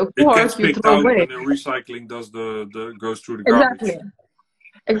 but of It gets course you picked throw out away. when the recycling does the goes through the Exactly, garbage.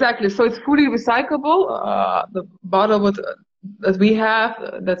 exactly. So it's fully recyclable. The bottle that we have,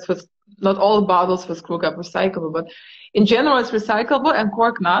 that's what not all bottles with screw cap recyclable, but in general it's recyclable, and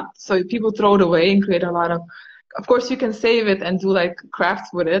cork not. So people throw it away and create a lot of course, you can save it and do like crafts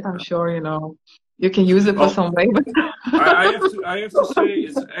with it. I'm sure, you can use it for Well, some way. I have to say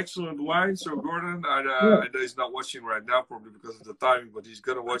it's excellent wine. So Gordon, I Yeah. know he's not watching right now, probably because of the timing, but he's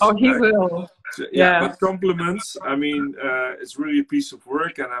gonna watch Oh, it he back. will. So, yeah, Yeah. but compliments. I mean, it's really a piece of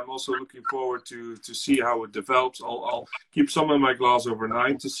work, and I'm also looking forward to see how it develops. I'll keep some in my glass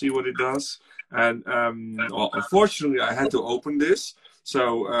overnight to see what it does. And well, unfortunately, I had to open this. So,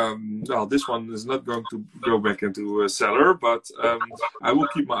 well, this one is not going to go back into a cellar, but I will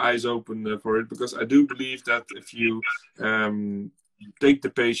keep my eyes open for it, because I do believe that if you take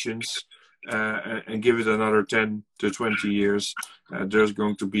the patience and give it another 10 to 20 years, there's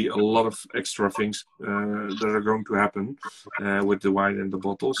going to be a lot of extra things that are going to happen with the wine and the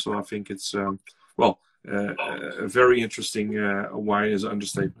bottle. So I think it's, well, a very interesting wine is an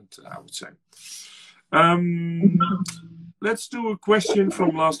understatement, I would say. Let's do a question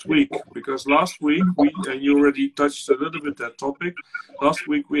from last week, because last week you already touched a little bit that topic. Last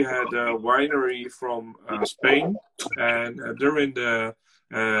week we had a winery from Spain, and they're in the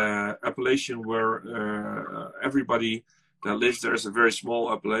appellation where everybody that lives there is a very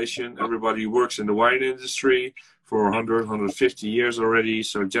small appellation. Everybody works in the wine industry for 100, 150 years already,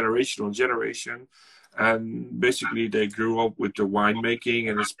 so generation on generation. And basically they grew up with the winemaking,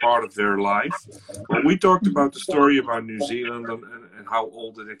 and it's part of their life. Well, we talked about the story about New Zealand and how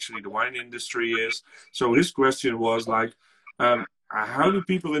old it actually the wine industry is. So his question was like, how do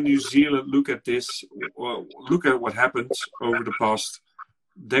people in New Zealand look at this, look at what happened over the past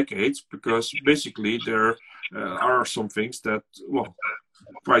decades? Because basically there are some things that, well,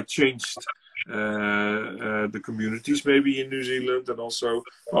 quite changed the communities maybe in New Zealand, and also,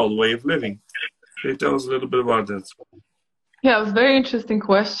 well, the way of living. Can you tell us a little bit about that? Yeah, it was a very interesting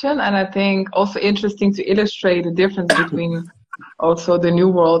question, and I think also interesting to illustrate the difference between also the new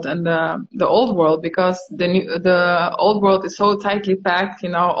world and the old world, because the old world is so tightly packed.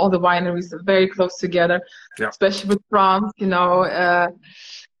 All the wineries are very close together, Yeah. especially with France. There are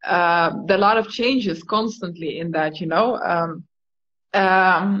a lot of changes constantly in that.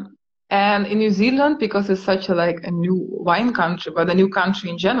 And in New Zealand, because it's such a new wine country, but a new country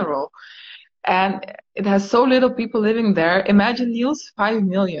in general, and it has so little people living there. Imagine, Niels, 5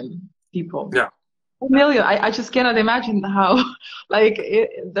 million people. Yeah. 5 million. I just cannot imagine how,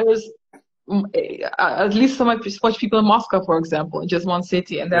 there's at least so much people in Moscow, for example, in just one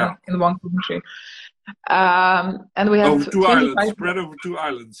city, and then in one country. And we have over two 25 islands, spread over 2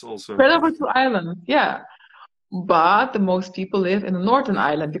 islands also. Spread over 2 islands, yeah. But the most people live in the northern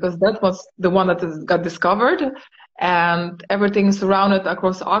island, because that was the one that got discovered, and everything is surrounded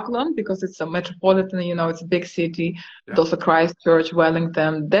across Auckland because it's a metropolitan, it's a big city. But also Christchurch,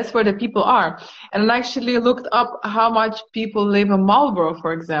 Wellington, that's where the people are. And I actually looked up how much people live in Marlborough,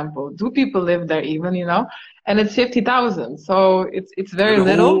 for example. Do people live there even, And it's 50,000. So it's very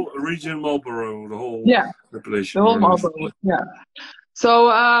little. The whole region Marlborough, the whole population. The whole Marlborough, yeah.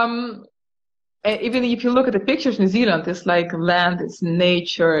 So even if you look at the pictures, New Zealand is like land, it's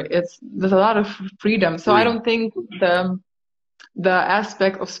nature, there's a lot of freedom. So I don't think the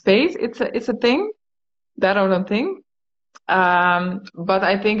aspect of space it's a thing that I don't think. But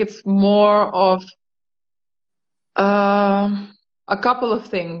I think it's more of A couple of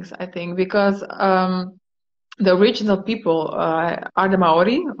things, I think, because the original people are the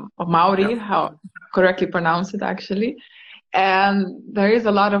Maori, or Yeah. Maori, how correctly pronounce it actually. And there is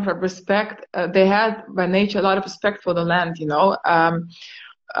a lot of respect. They had by nature a lot of respect for the land, you know.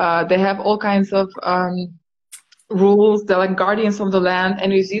 They have all kinds of rules. They're like guardians of the land,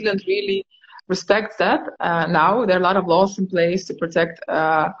 and New Zealand really respects that. Now there are a lot of laws in place to protect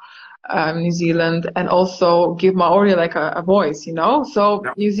New Zealand and also give Maori like a voice, you know. So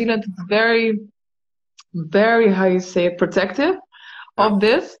Yeah. New Zealand is very, very, how you say it, protective Yeah. of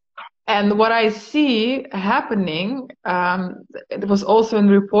this. And what I see happening, it was also in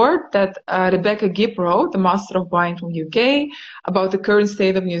the report that Rebecca Gibb wrote, the Master of Wine from UK, about the current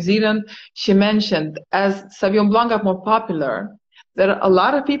state of New Zealand. She mentioned as Sauvignon Blanc got more popular, there are a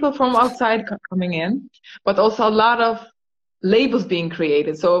lot of people from outside coming in, but also a lot of labels being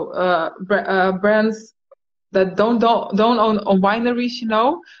created. So brands that don't own wineries, you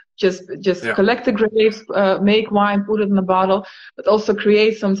know, just Yeah. collect the grapes, make wine, put it in a bottle, but also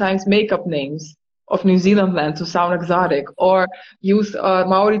create sometimes makeup names of New Zealand land to sound exotic, or use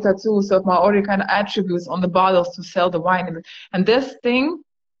Maori tattoos of Maori kind of attributes on the bottles to sell the wine. And this thing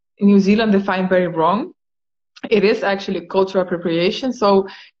in New Zealand they find very wrong. It is actually cultural appropriation, so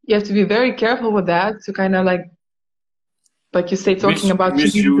you have to be very careful with that to kind of like you say, talking about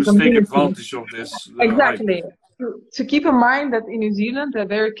keeping the Misuse, take community. advantage of this hype. Exactly. To keep in mind that in New Zealand, they're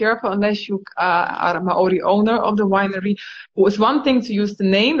very careful unless you are a Maori owner of the winery. It's one thing to use the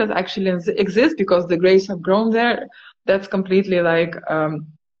name that actually exists because the grapes have grown there. That's completely like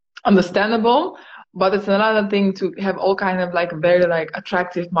understandable. But it's another thing to have all kind of like very like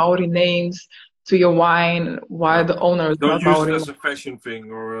attractive Maori names to your wine while Yeah. the owner is Don't not use it Maori. as a fashion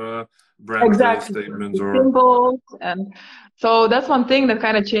thing or a brand Exactly. statement The or. symbols. And so that's one thing that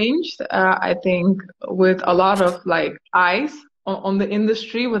kind of changed, I think, with a lot of like eyes on the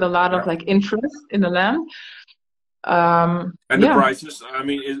industry, with a lot of Yeah. like interest in the land. And the Yeah. prices, I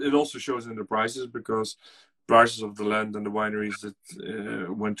mean, it also shows in the prices because prices of the land and the wineries that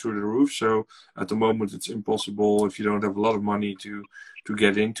went through the roof. So at the moment, it's impossible if you don't have a lot of money to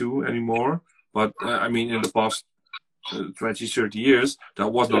get into anymore. But I mean, in the past 20, 30 years,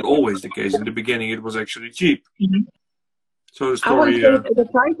 that was not always the case. In the beginning, it was actually cheap. Mhm. So the I wouldn't story, say the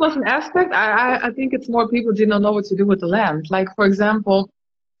price was an aspect. I think it's more people did not know what to do with the land. Like, for example,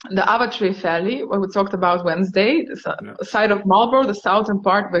 the Avatree Valley, what we talked about Wednesday, yeah, the side of Marlborough, the southern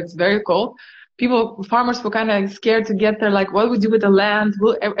part where it's very cold. Farmers were kind of scared to get there. Like, what do we do with the land?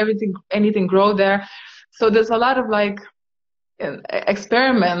 Will anything grow there? So there's a lot of like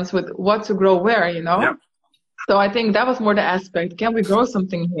experiments with what to grow where, you yeah. know? So I think that was more the aspect. Can we grow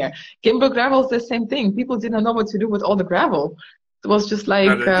something here? Kimber gravel is the same thing. People didn't know what to do with all the gravel. It was just Yeah,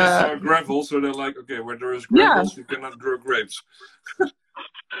 like, they just saw gravel, so they're like, okay, where there is yeah, gravels, you cannot grow grapes,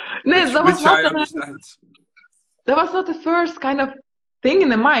 no, which I understand. that was not the first kind of thing in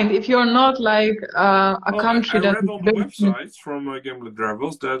the mind. If you're not like a Well, I country that read is on the very, websites from Gimlet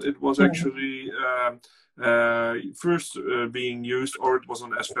Gravels that it was yeah. actually first being used, or it was on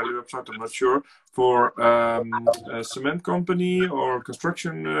S Valley website, I'm not sure, for a cement company or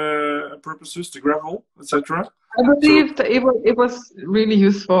construction purposes, the gravel, etc. I So, believe that it was really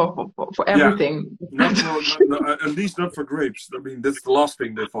useful for yeah, everything. not for, at least not for grapes. I mean, that's the last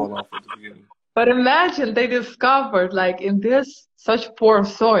thing they fall off at the beginning. But imagine they discovered like in this such poor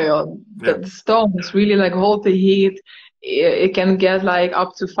soil Yeah, that the stones really like hold the heat. It can get like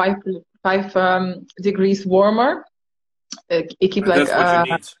up to five degrees warmer. It keep and like that's what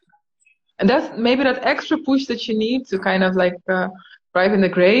you need. and that's maybe that extra push that you need to kind of like ripen the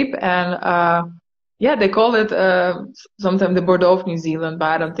grape. And yeah, they call it sometimes the Bordeaux of New Zealand, but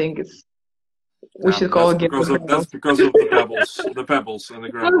I don't think we Yeah, should but call it Gimlet that's Gravels. because of the pebbles and the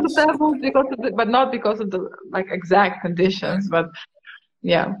Because of the gravels. pebbles, but not because of the like exact conditions. But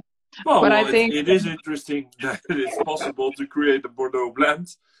yeah. But I Well, think it is interesting that it's possible to create a Bordeaux blend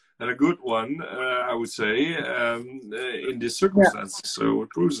and a good one, I would say, in this yeah, circumstance. So it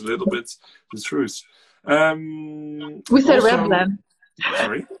proves a little bit the truth. we say red Also, blend,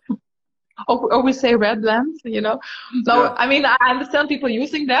 sorry. or we say red blend, you know. No, Yeah. I mean I understand people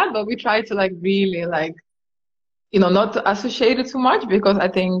using that, but we try to like really like not to associate it too much because I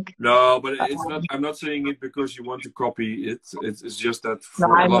think No, but it's not. I'm not saying it because you want to copy it. It's just that no,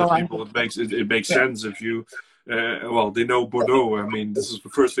 for a lot of I people, know, it makes yeah, sense if you. Well, they know Bordeaux. I mean, this is the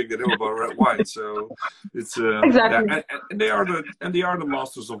first thing they know about red wine. So it's yeah, exactly. and they are the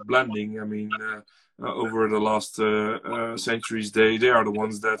masters of blending. I mean, over the last centuries, they are the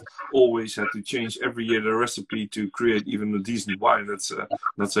ones that always had to change every year the recipe to create even a decent wine. That's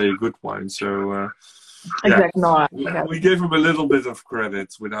say a good wine. So. Yeah, Exactly. No, we gave them a little bit of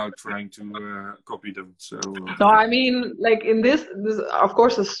credit without trying to copy them. So no, I mean, like in this of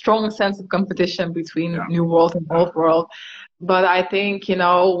course a strong sense of competition between yeah, New World and yeah, Old World, but I think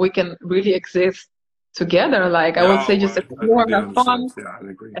we can really exist together. Like I would yeah. say, just I explore, totally have understand. fun, Yeah,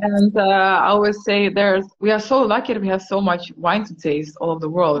 I agree. and I always say we are so lucky that we have so much wine to taste all over the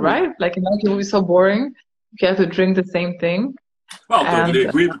world, Oh yeah. right? Like imagine it would be so boring if you have to drink the same thing, Well, totally and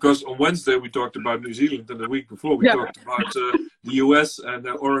agree because on Wednesday we talked about New Zealand and the week before we yeah, talked about the US and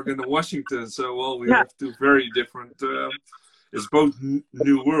Oregon and Washington. So, well, we yeah. have two very different. It's both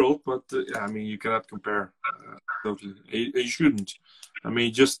new world, but yeah, I mean, you cannot compare totally. You shouldn't. I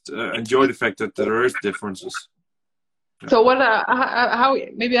mean, just enjoy the fact that there is differences. Yeah. So how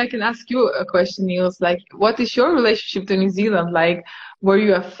maybe I can ask you a question, Niels. Like, what is your relationship to New Zealand? Like, were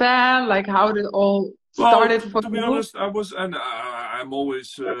you a fan? Like, how did it all Well, started for to be you? honest, I was, and I'm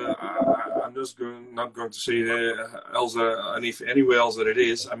always, I'm just not going to say else anywhere else that it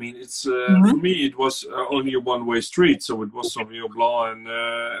is. I mean, it's for Hmm. me, it was only a one-way street, so it was Sauvignon Blanc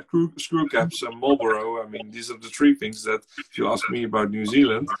and screw caps and Marlboro. I mean, these are the three things that if you ask me about New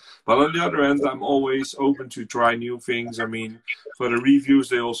Zealand. But on the other hand, I'm always open to try new things. I mean, for the reviews,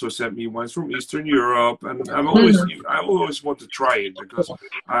 they also sent me wines from Eastern Europe, and I always want to try it because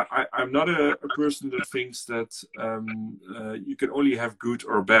I'm not a person that thinks that you can only have good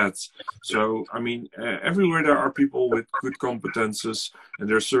or bad. So, I mean, everywhere there are people with good competences and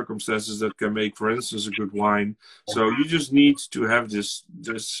there are circumstances that can make, for instance, a good wine. So you just need to have this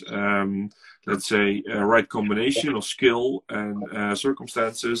let's say, right combination of skill and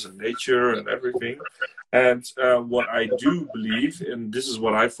circumstances and nature and everything. And what I do believe, and this is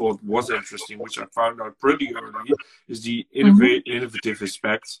what I thought was interesting, which I found out pretty early, is the innovative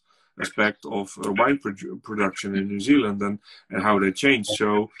aspect of wine production in New Zealand and how they changed.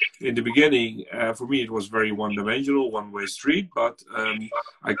 So in the beginning, for me, it was very one-dimensional, one-way street, but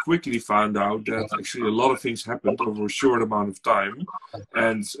I quickly found out that actually a lot of things happened over a short amount of time.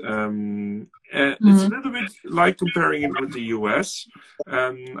 And it's a Hmm. little bit like comparing it with the US.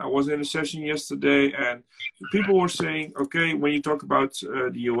 I was in a session yesterday and people were saying, okay, when you talk about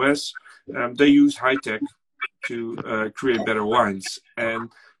the US, they use high tech to create better wines. And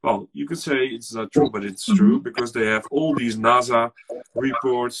well, you could say it's not true, but it's true Hmm. because they have all these NASA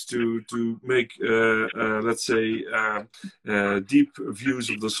reports to make, let's say, deep views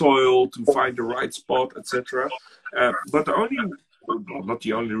of the soil to find the right spot, etc. But the only, well, not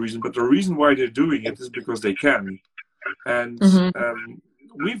the only reason, but the reason why they're doing it is because they can. And Hmm.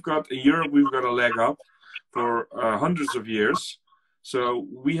 we've got in Europe, we've got a leg up for hundreds of years. So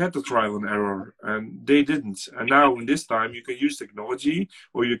we had the trial and error, and they didn't. And now, in this time, you can use technology,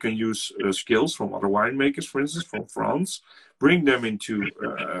 or you can use skills from other winemakers, for instance, from France, bring them into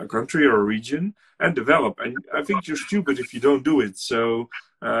a country or a region, and develop. And I think you're stupid if you don't do it. So,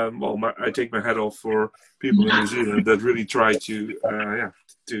 well, I take my hat off for people in New Zealand that really try to, yeah,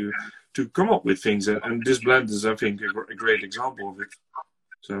 to come up with things. And this blend is, I think, a great example of it.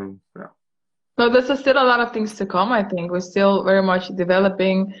 So, yeah. So there's still a lot of things to come. I think we're still very much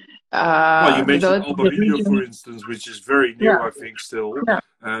developing, Well, you mentioned developing the Albarino, for region. instance, which is very Yeah, new, I think, still. yeah.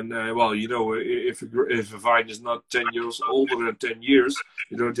 And well, if a vine is not 10 years older than 10 years,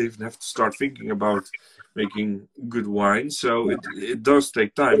 you don't even have to start thinking about making good wine. So it does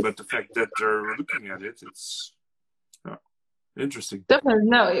take time, but the fact that they're looking at it, it's interesting. Definitely.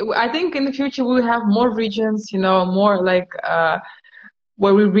 No, I think in the future we'll have more regions, more like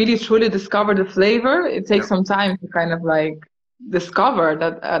where we really truly discover the flavor. It Yeah. takes some time to kind of like discover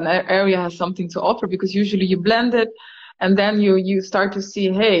that an area has something to offer because usually you blend it and then you start to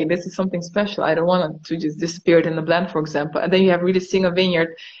see, hey, this is something special. I don't want it to just disappear in the blend, for example. And then you have really seeing a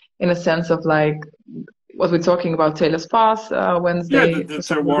vineyard in a sense of like what we're talking about Taylor's Pass Yeah, Wednesday the for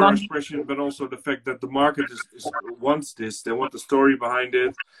Sauvignon terroir Blanc. expression, but also the fact that the market wants this. They want the story behind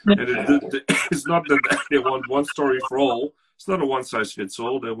it, Yeah. and it's not that they want one story for all. It's not a one size fits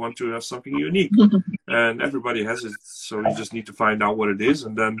all. They want to have something unique, and everybody has it. So you just need to find out what it is,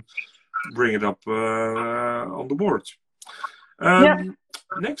 and then bring it up on the board. Yeah.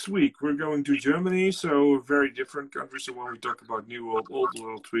 Next week we're going to Germany, so a very different country. So when we talk about New World, Old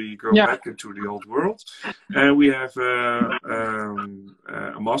World, we go Yeah. back into the Old World, and we have a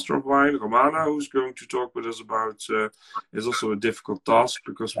master of wine, Romana, who's going to talk with us about. It's also a difficult task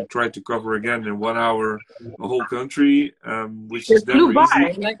because we tried to cover again in 1 hour a whole country, which is It never flew easy.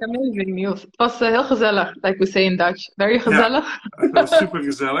 by, like amazing news. Het was heel gezellig, like we say in Dutch. Very Yeah, gezellig. it was super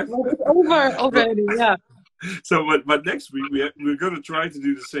gezellig. But it's over But already, yeah. so, but next week we're going to try to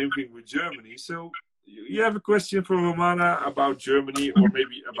do the same thing with Germany. So you have a question for Romana about Germany, or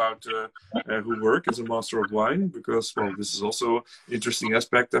maybe about her work as a master of wine? Because, well, this is also an interesting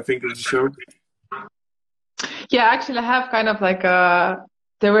aspect, I think, of the show. Yeah, actually, I have kind of like a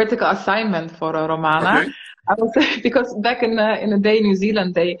theoretical assignment for Romana. Okay. I would say because back in the day in New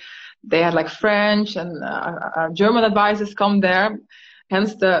Zealand, they had like French and German advisors come there.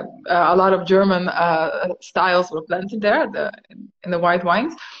 Hence, a lot of German styles were planted there in the white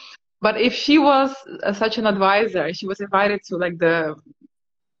wines. But if she was such an advisor, she was invited to like the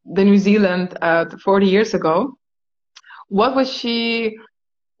New Zealand 40 years ago. What was she?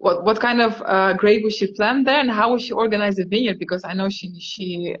 What kind of grape would she plant there, and how would she organize the vineyard? Because I know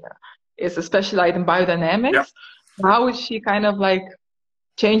she is specialized in biodynamics. Yeah. How would she kind of like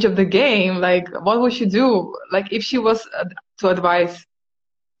change up the game? Like, what would she do? Like, if she was to advise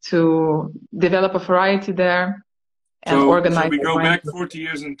to develop a variety there and organize. So we go back 40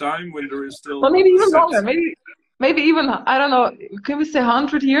 years in time when there is still. Well, maybe even longer. Maybe even, I don't know. Can we say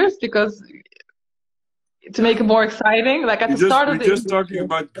 100 years? Because to make it more exciting, like at the start of we're just talking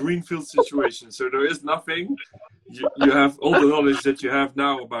about greenfield situation. So there is nothing. You have all the knowledge that you have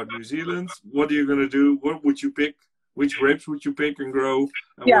now about New Zealand. What are you going to do? What would you pick? Which grapes would you pick and grow?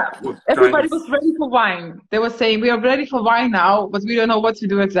 And yeah, everybody was ready for wine. They were saying, we are ready for wine now, but we don't know what to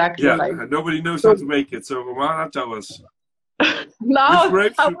do exactly. Yeah, like, nobody knows how to make it. So Romana, tell us. Now, which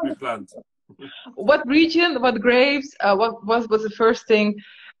grapes should we plant? What region, what grapes, what was the first thing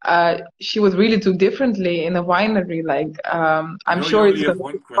she would really do differently in a winery? Like, I'm sure you only have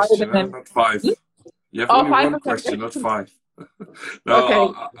one question, not five. You have only one question, not five. No,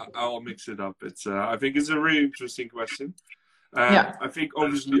 okay. I'll mix it up. It's I think it's a really interesting question. Yeah. I think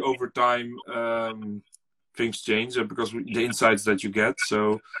obviously over time things change because the insights that you get.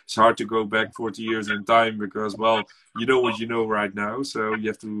 So it's hard to go back 40 years in time because, well, you know what you know right now. So you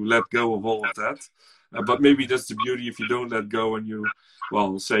have to let go of all of that. But maybe that's the beauty if you don't let go and you,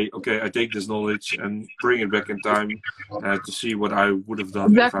 well, say, okay, I take this knowledge and bring it back in time to see what I would have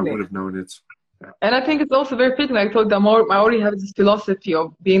done if I would have known it. Yeah. And I think it's also very fitting. Like I told them, Maori have this philosophy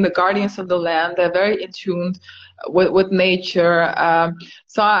of being the guardians of the land. They're very in tune with nature.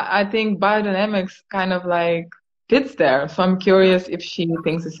 So I think biodynamics kind of like fits there. So I'm curious if she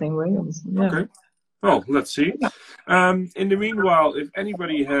thinks the same way. Yeah. Okay. Well, let's see. In the meanwhile, if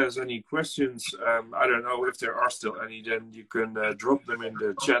anybody has any questions, I don't know if there are still any, then you can drop them in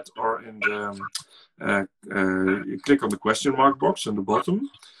the chat or in the you click on the question mark box on the bottom.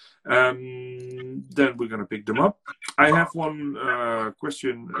 Then we're going to pick them up. I have one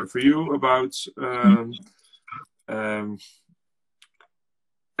question for you about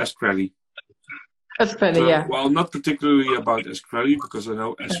Esquellie. Esquellie, yeah. Well, not particularly about Esquellie because I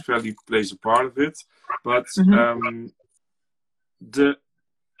know Esquellie plays a part of it, but the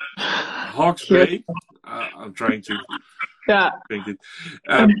Hawke's Bay. I'm trying to think it.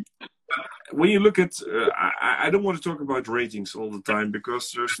 When you look at, I don't want to talk about ratings all the time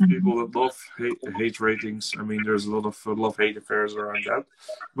because there's people that love hate ratings. I mean, there's a lot of love-hate affairs around that.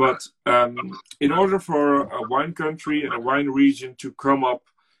 But in order for a wine country and a wine region to come up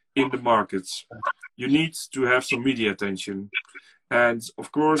in the markets, you need to have some media attention. And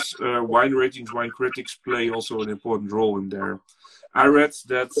of course, wine ratings, wine critics play also an important role in there. I read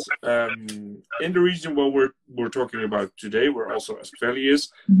that in the region where we're talking about today, where also Esquellie is,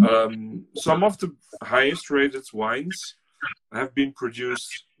 some of the highest rated wines have been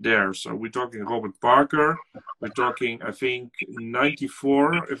produced there. So we're talking Robert Parker, we're talking, I think,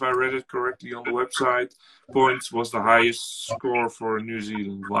 94, if I read it correctly on the website, points was the highest score for a New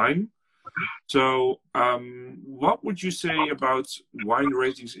Zealand wine. So what would you say about wine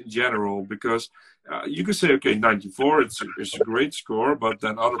ratings in general? Because you could say, okay, 94, it's a great score, but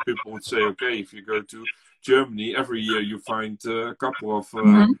then other people would say, okay, if you go to Germany, every year you find a couple of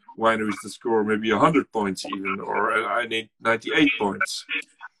wineries that score maybe 100 points even, or I need 98 points.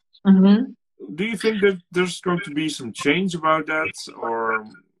 Do you think that there's going to be some change about that? Or,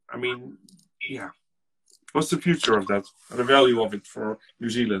 I mean, yeah. What's the future of that, the value of it for New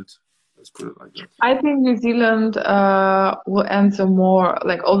Zealand? Let's put it like that. I think New Zealand will enter more,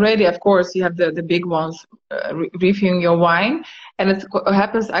 like already, of course, you have the big ones reviewing your wine. And it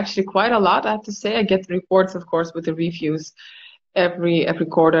happens actually quite a lot, I have to say. I get reports, of course, with the reviews every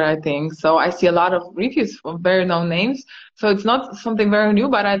quarter, I think. So I see a lot of reviews from very known names. So it's not something very new,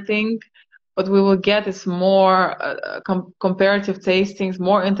 but I think what we will get is more comparative tastings,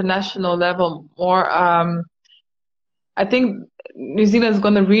 more international level, more... I think New Zealand is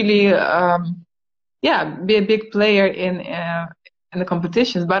going to really, be a big player in the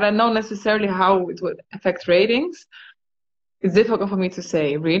competitions. But I don't know necessarily how it would affect ratings. It's difficult for me to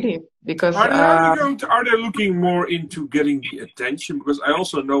say, really, because Are they looking more into getting the attention? Because I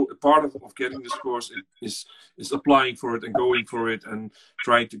also know a part of getting this course is applying for it and going for it and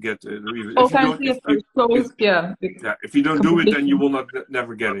trying to get the review. If you don't do it, then you will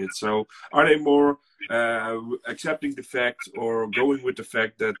never get it. So are they more accepting the fact or going with the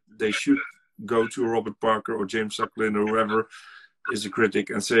fact that they should go to Robert Parker or James Suckling or whoever is a critic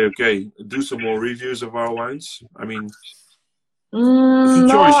and say, okay, do some more reviews of our wines? I mean, it's a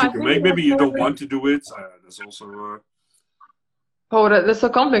choice you can make. Maybe you don't want to do it. That's also. That's so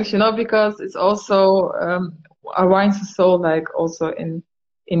complex, because it's also our wines are sold like also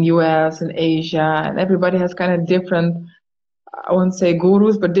in US and Asia, and everybody has kind of different. I won't say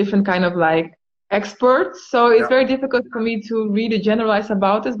gurus, but different kind of like experts. So it's very difficult for me to really generalize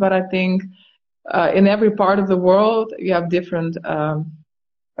about this. But I think in every part of the world you have different.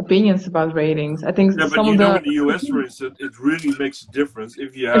 Opinions about ratings. I think but in the US, for instance, it really makes a difference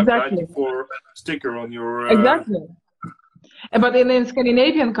if you have 94 sticker on your But in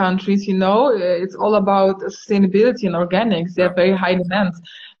Scandinavian countries, it's all about sustainability and organics. They have very high demands,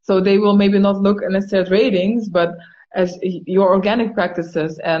 so they will maybe not look necessarily at ratings, but as your organic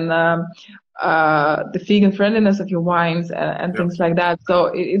practices and the vegan friendliness of your wines and things like that.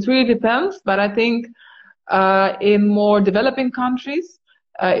 So it really depends. But I think in more developing countries.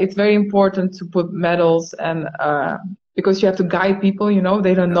 It's very important to put medals and because you have to guide people,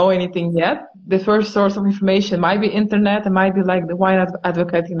 they don't know anything yet. The first source of information might be internet, it might be like the wine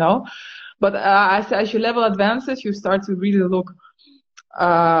advocate, But as your level advances, you start to really look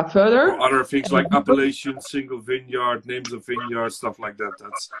further. Or other things like appellation, single vineyard, names of vineyards, stuff like that.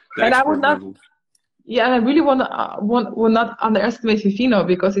 That's the and expert level. Yeah, and I really will not underestimate Vivino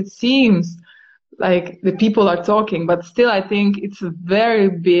because it seems like the people are talking, but still I think it's a very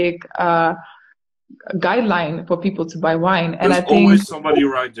big guideline for people to buy wine. And There's always somebody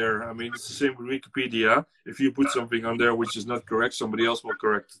right there. I mean, it's the same with Wikipedia. If you put something on there which is not correct, somebody else will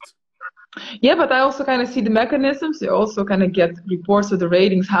correct it. Yeah, but I also kind of see the mechanisms. You also kind of get reports of the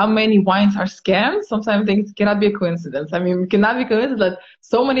ratings, how many wines are scanned. Sometimes I think it cannot be a coincidence. I mean, it cannot be a coincidence that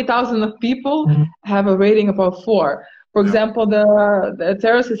so many thousands of people have a rating above 4. For example, the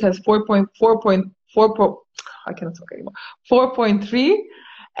Terraces has 4.3,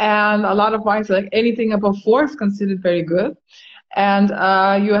 and a lot of wines like anything above 4 is considered very good. And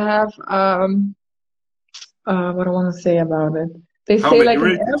you have what I want to say about it. They say like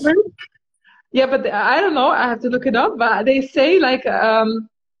an average. Yeah, but I don't know. I have to look it up. But they say like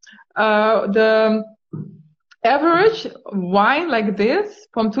the average wine like this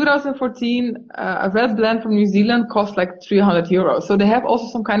from 2014, a red blend from New Zealand cost like €300. So they have also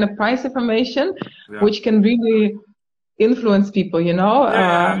some kind of price information, which can really influence people,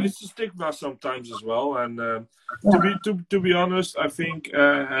 it's a stigma sometimes as well, and to be honest, I think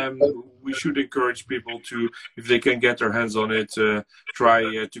we should encourage people to, if they can get their hands on it,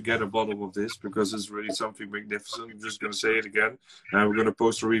 try to get a bottle of this, because it's really something magnificent. I'm just going to say it again, and we're going to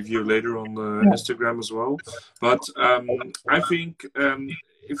post a review later on Instagram as well. But I think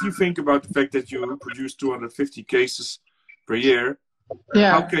if you think about the fact that you produce 250 cases per year,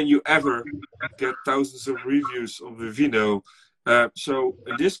 how can you ever get thousands of reviews of Vivino? So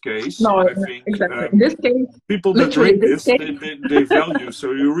in this case, I think in this case, people that drink this, they value.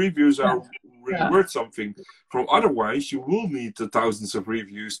 So your reviews are really worth something. From otherwise, you will need the thousands of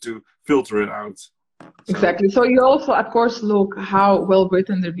reviews to filter it out. Exactly. So you also, of course, look how well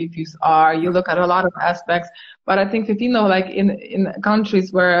written the reviews are. You look at a lot of aspects. But I think Vivino, like in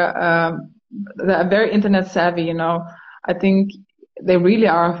countries where they're very internet savvy, I think they really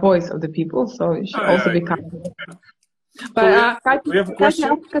are a voice of the people, so it should also be kind of. But we have a question.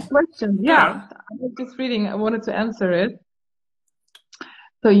 Can I ask a question? Yeah, I was just reading. I wanted to answer it.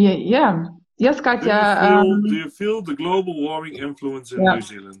 So yes, Katja. Do you feel the global warming influence in New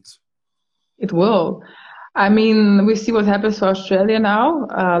Zealand? It will. I mean, we see what happens to Australia now.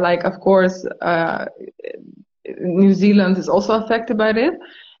 Of course, New Zealand is also affected by it.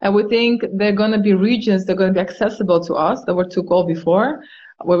 And we think there are going to be regions that are going to be accessible to us that were too cold before,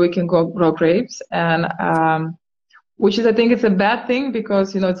 where we can grow grapes. And which is, I think, it's a bad thing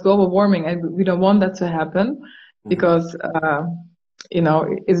because, it's global warming and we don't want that to happen because,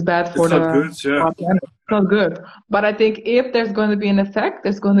 it's bad for it's not good. But I think if there's going to be an effect,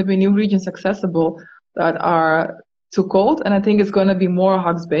 there's going to be new regions accessible that are too cold. And I think it's going to be more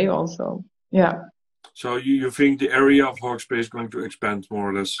Hawke's Bay also. Yeah. So you think the area of Hawke's Bay is going to expand more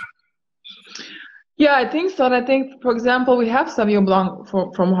or less? Yeah, I think so. And I think, for example, we have Sauvignon Blanc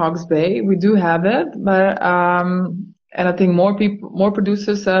from Hawke's Bay. We do have it, but and I think more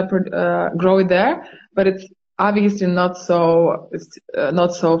producers grow it there. But it's obviously not so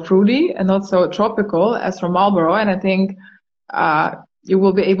fruity and not so tropical as from Marlborough. And I think you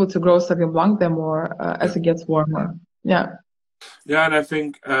will be able to grow Sauvignon Blanc there more as it gets warmer. Yeah. Yeah, and I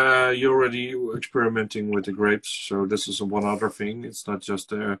think you're already experimenting with the grapes, so this is one other thing. It's not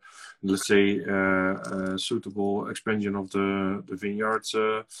just let's say, suitable expansion of the vineyard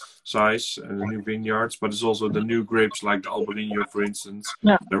size and the new vineyards, but it's also the new grapes like the Albarino, for instance,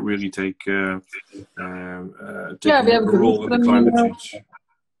 Yeah. that really take we a have role in the climate change.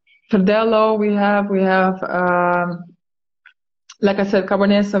 Verdelho, we have like I said,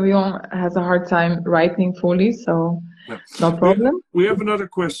 Cabernet Sauvignon has a hard time ripening fully, so no problem. We have another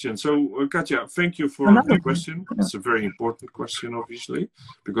question. So, Katja, thank you for the question. It's a very important question, obviously,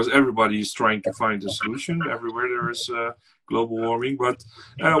 because everybody is trying to find a solution. Everywhere there is global warming. But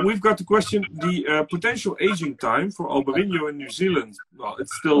we've got the question, the potential aging time for Albarino in New Zealand. Well,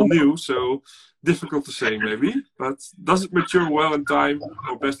 it's still new, so difficult to say maybe. But does it mature well in time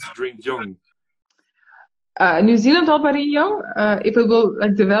or best to drink young? New Zealand Albarino, if it will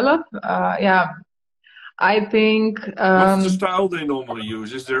develop, I think. What's the style they normally use?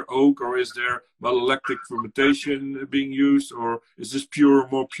 Is there oak or is there malolactic fermentation being used, or is this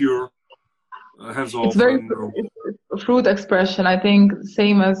more pure hands-off? It's very fruit expression. I think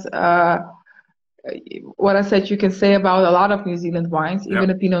same as what I said. You can say about a lot of New Zealand wines, even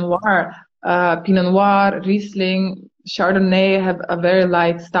a Pinot Noir, Riesling, Chardonnay have a very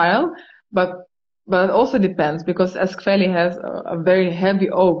light style, but it also depends because Esquellie has a very heavy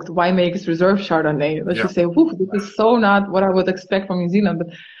oaked winemakers reserve Chardonnay. That you say, woof, this is so not what I would expect from New Zealand. But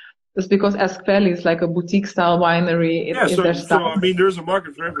it's because Esquellie is like a boutique style winery. So I mean, there's a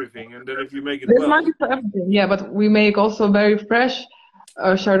market for everything, and then if you make it there's market for everything. Yeah, but we make also very fresh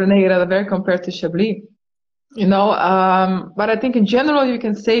Chardonnay that are very compared to Chablis. But I think in general you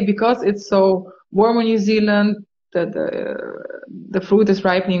can say because it's so warm in New Zealand that the fruit is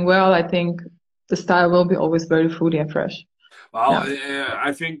ripening well. I think the style will be always very fruity and fresh. Well,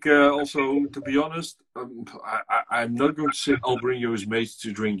 I think also, to be honest, I'm not going to say Albarino is made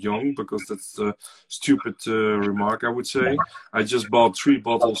to drink young because that's a stupid remark, I would say. I just bought 3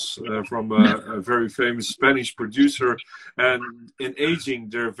 bottles from a very famous Spanish producer, and in aging,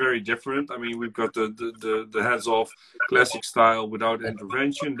 they're very different. I mean, we've got the hands-off classic style without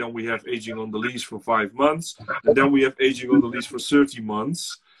intervention. Then we have aging on the lees for 5 months, and then we have aging on the lees for 30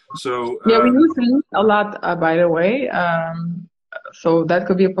 months. So we use lees a lot, by the way. So that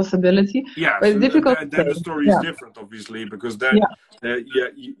could be a possibility. Yeah, but it's difficult. Then the story is different, obviously, because then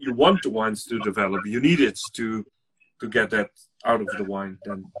you want the wines to develop. You need it to get that out of the wine,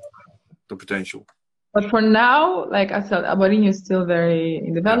 then the potential. But for now, like I said, Albarino is still very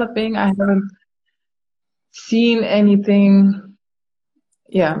developing. I haven't seen anything.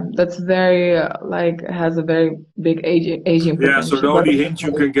 That's very has a very big aging potential. Yeah, so the only hint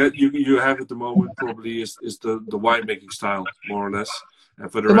you can get, you have at the moment probably is the winemaking style, more or less.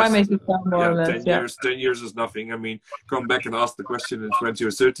 And for the rest, winemaking style, more or less. 10 years is nothing. I mean, come back and ask the question in 20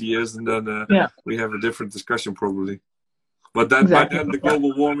 or 30 years, and then we have a different discussion probably. But then by then the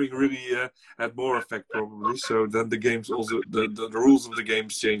global warming really had more effect probably. So then the games also the rules of the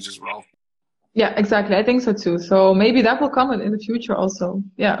games change as well. Yeah, exactly. I think so too. So maybe that will come in the future also.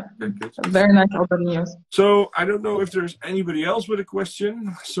 Yeah. Very nice Albarinos. So I don't know if there's anybody else with a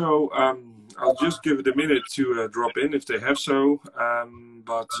question. So I'll just give it a minute to drop in if they have so.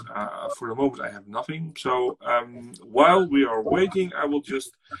 But for the moment, I have nothing. So while we are waiting, I will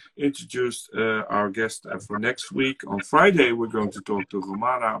just introduce our guest for next week. On Friday, we're going to talk to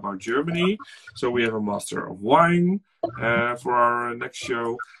Romana about Germany. So we have a Master of Wine for our next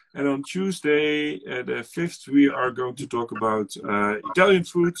show. And on Tuesday, the 5th, we are going to talk about Italian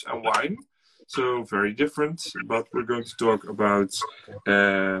food and wine. So very different, but we're going to talk about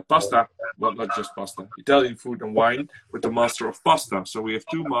pasta, well, not just pasta, Italian food and wine with the Master of Pasta. So we have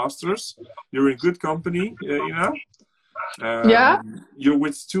 2 masters. You're in good company, Ina. You're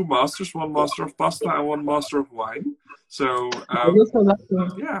with 2 masters, 1 Master of Pasta and 1 Master of Wine. So I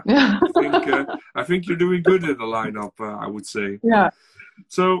think you're doing good in the lineup, I would say. Yeah.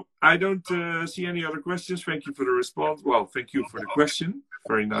 So I don't see any other questions. Thank you for the response. Well, thank you for the question.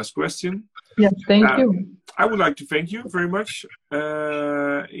 Very nice question. Yes, thank you. I would like to thank you very much,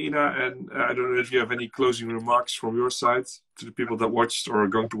 Ina. And I don't know if you have any closing remarks from your side to the people that watched or are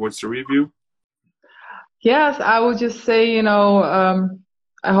going to watch the review. Yes, I would just say, I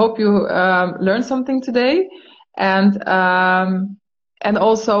hope you learned something today, and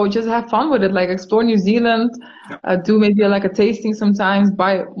also just have fun with it, like explore New Zealand, do maybe like a tasting sometimes,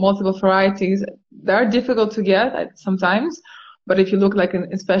 buy multiple varieties. They're difficult to get sometimes, but if you look like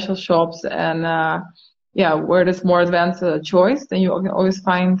in special shops and where there's more advanced choice, then you can always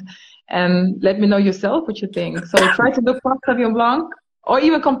find. And let me know yourself what you think. So try to look for Sauvignon Blanc, or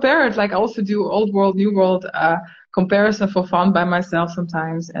even compare it. Like I also do old world, new world comparison for fun by myself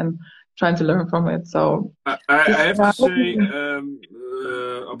sometimes, and trying to learn from it. So I have to say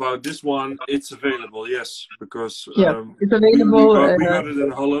about this one, it's available, yes, because it's available. We got it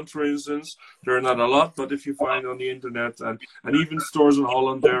in Holland, for instance. There are not a lot, but if you find on the internet, and even stores in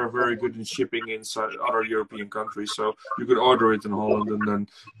Holland, they're very good in shipping inside other European countries. So you could order it in Holland and then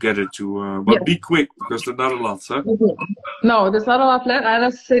get it to. But be quick, because there's not a lot, huh? No, there's not a lot left. I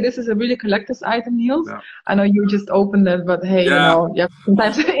have to say this is a really collector's item, Niels. Yeah. I know you just opened it, but hey, you have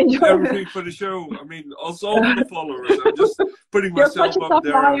sometimes to enjoy everything for the show. I mean, also for the followers. I'm just putting myself up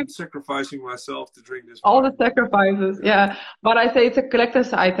there and sacrificing myself to drink this. All the sacrifices, yeah. But I say it's a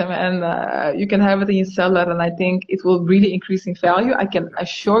collector's item, and you can have it in your cellar, and I think it will really increase in value. I can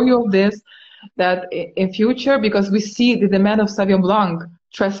assure you of this, that in future, because we see the demand of Sauvignon Blanc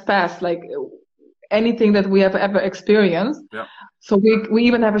trespass like anything that we have ever experienced. Yeah. So we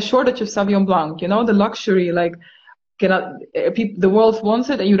even have a shortage of Sauvignon Blanc. You know, the luxury, like the world wants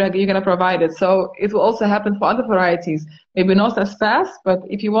it, and you're gonna provide it. So it will also happen for other varieties. Maybe not as fast, but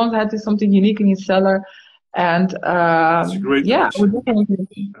if you want to have something unique in your cellar, and it's a great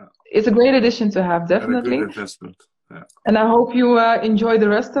it's a great addition to have, definitely. And a good investment. Yeah. And I hope you enjoy the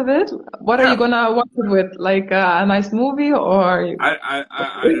rest of it. What are you gonna watch it with? Like a nice movie, or? I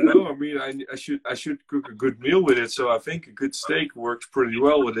don't know. I mean, I should cook a good meal with it. So I think a good steak works pretty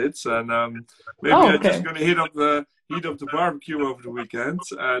well with it. And maybe I'm just gonna heat up the barbecue over the weekend.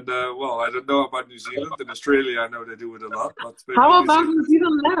 And well, I don't know about New Zealand. In Australia, I know they do it a lot. But how about New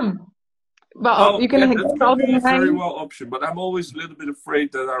Zealand lamb? Well, you can that's be a very well option, but I'm always a little bit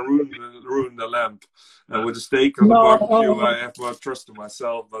afraid that I ruin the lamb with the steak on the barbecue. I have more trust in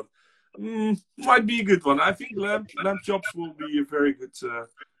myself, but might be a good one. I think lamb chops will be a very good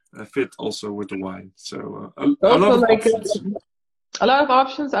fit also with the wine. So a lot of options. A lot of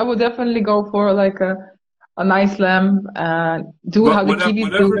options. I would definitely go for like a nice lamb.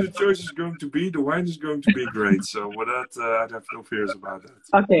 Whatever the choice is going to be, the wine is going to be great. So with that, I'd have no fears about that.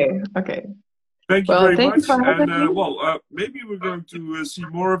 Okay. Thank you very much. And maybe we're going to see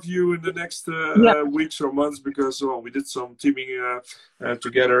more of you in the next weeks or months, because we did some teaming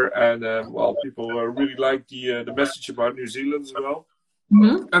together, and people really like the message about New Zealand as well.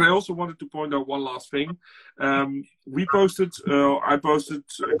 Mm-hmm. And I also wanted to point out one last thing. I posted in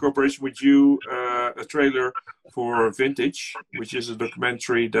cooperation with you a trailer for Vintage, which is a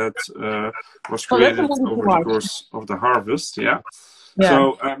documentary that was created over the course of the harvest. Yeah.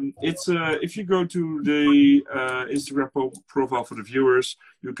 So it's if you go to the Instagram profile for the viewers,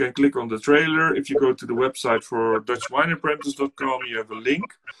 you can click on the trailer. If you go to the website for DutchWineApprentice.com, you have a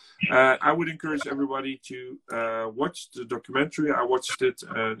link. I would encourage everybody to watch the documentary. I watched it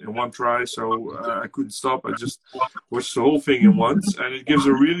in one try, so I couldn't stop. I just watched the whole thing in once, and it gives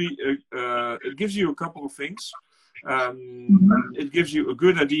it gives you a couple of things. It gives you a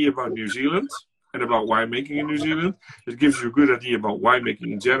good idea about New Zealand and about winemaking in New Zealand. It gives you a good idea about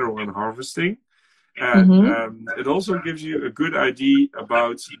winemaking in general and harvesting. And it also gives you a good idea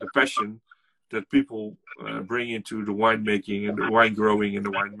about the passion that people bring into the winemaking and the wine growing and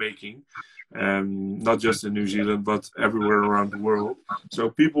the winemaking, not just in New Zealand, but everywhere around the world. So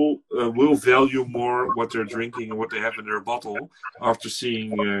people will value more what they're drinking and what they have in their bottle after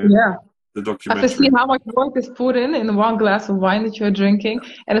seeing the documentary. After seeing how much work is put in one glass of wine that you're drinking.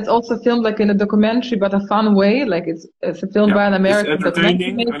 And it's also filmed like in a documentary, but a fun way. Like it's filmed by an American. It's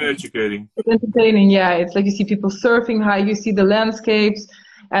entertaining and educating. It's entertaining, yeah. It's like you see people surfing high, you see the landscapes.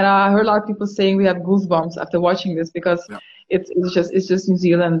 And I heard a lot of people saying we have goosebumps after watching this, because it's just New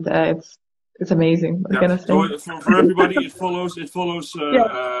Zealand. It's amazing. What can I say? So for everybody, it follows a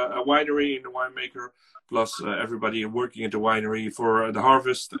winery and a winemaker, plus everybody working at the winery for the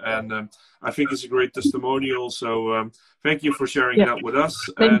harvest. And I think it's a great testimonial. So thank you for sharing that with us.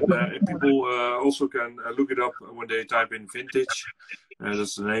 And people also can look it up when they type in Vintage.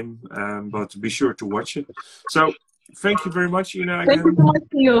 That's the name. But be sure to watch it. So thank you very much, Ina. Again. Thank you so much,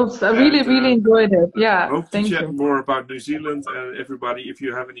 Niels. I really enjoyed it. Yeah, hope to chat more about New Zealand. And everybody, if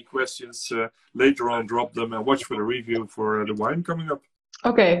you have any questions later on, drop them and watch for the review for the wine coming up.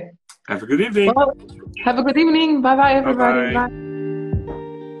 Okay. Have a good evening. Well, have a good evening. Bye-bye, everybody. Bye-bye.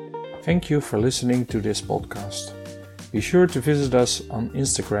 Bye. Thank you for listening to this podcast. Be sure to visit us on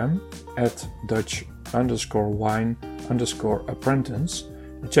Instagram at Dutch_wine_apprentice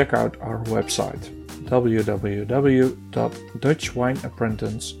and check out our website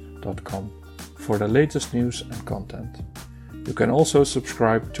www.dutchwineapprentice.com for the latest news and content. You can also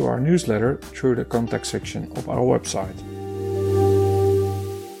subscribe to our newsletter through the contact section of our website.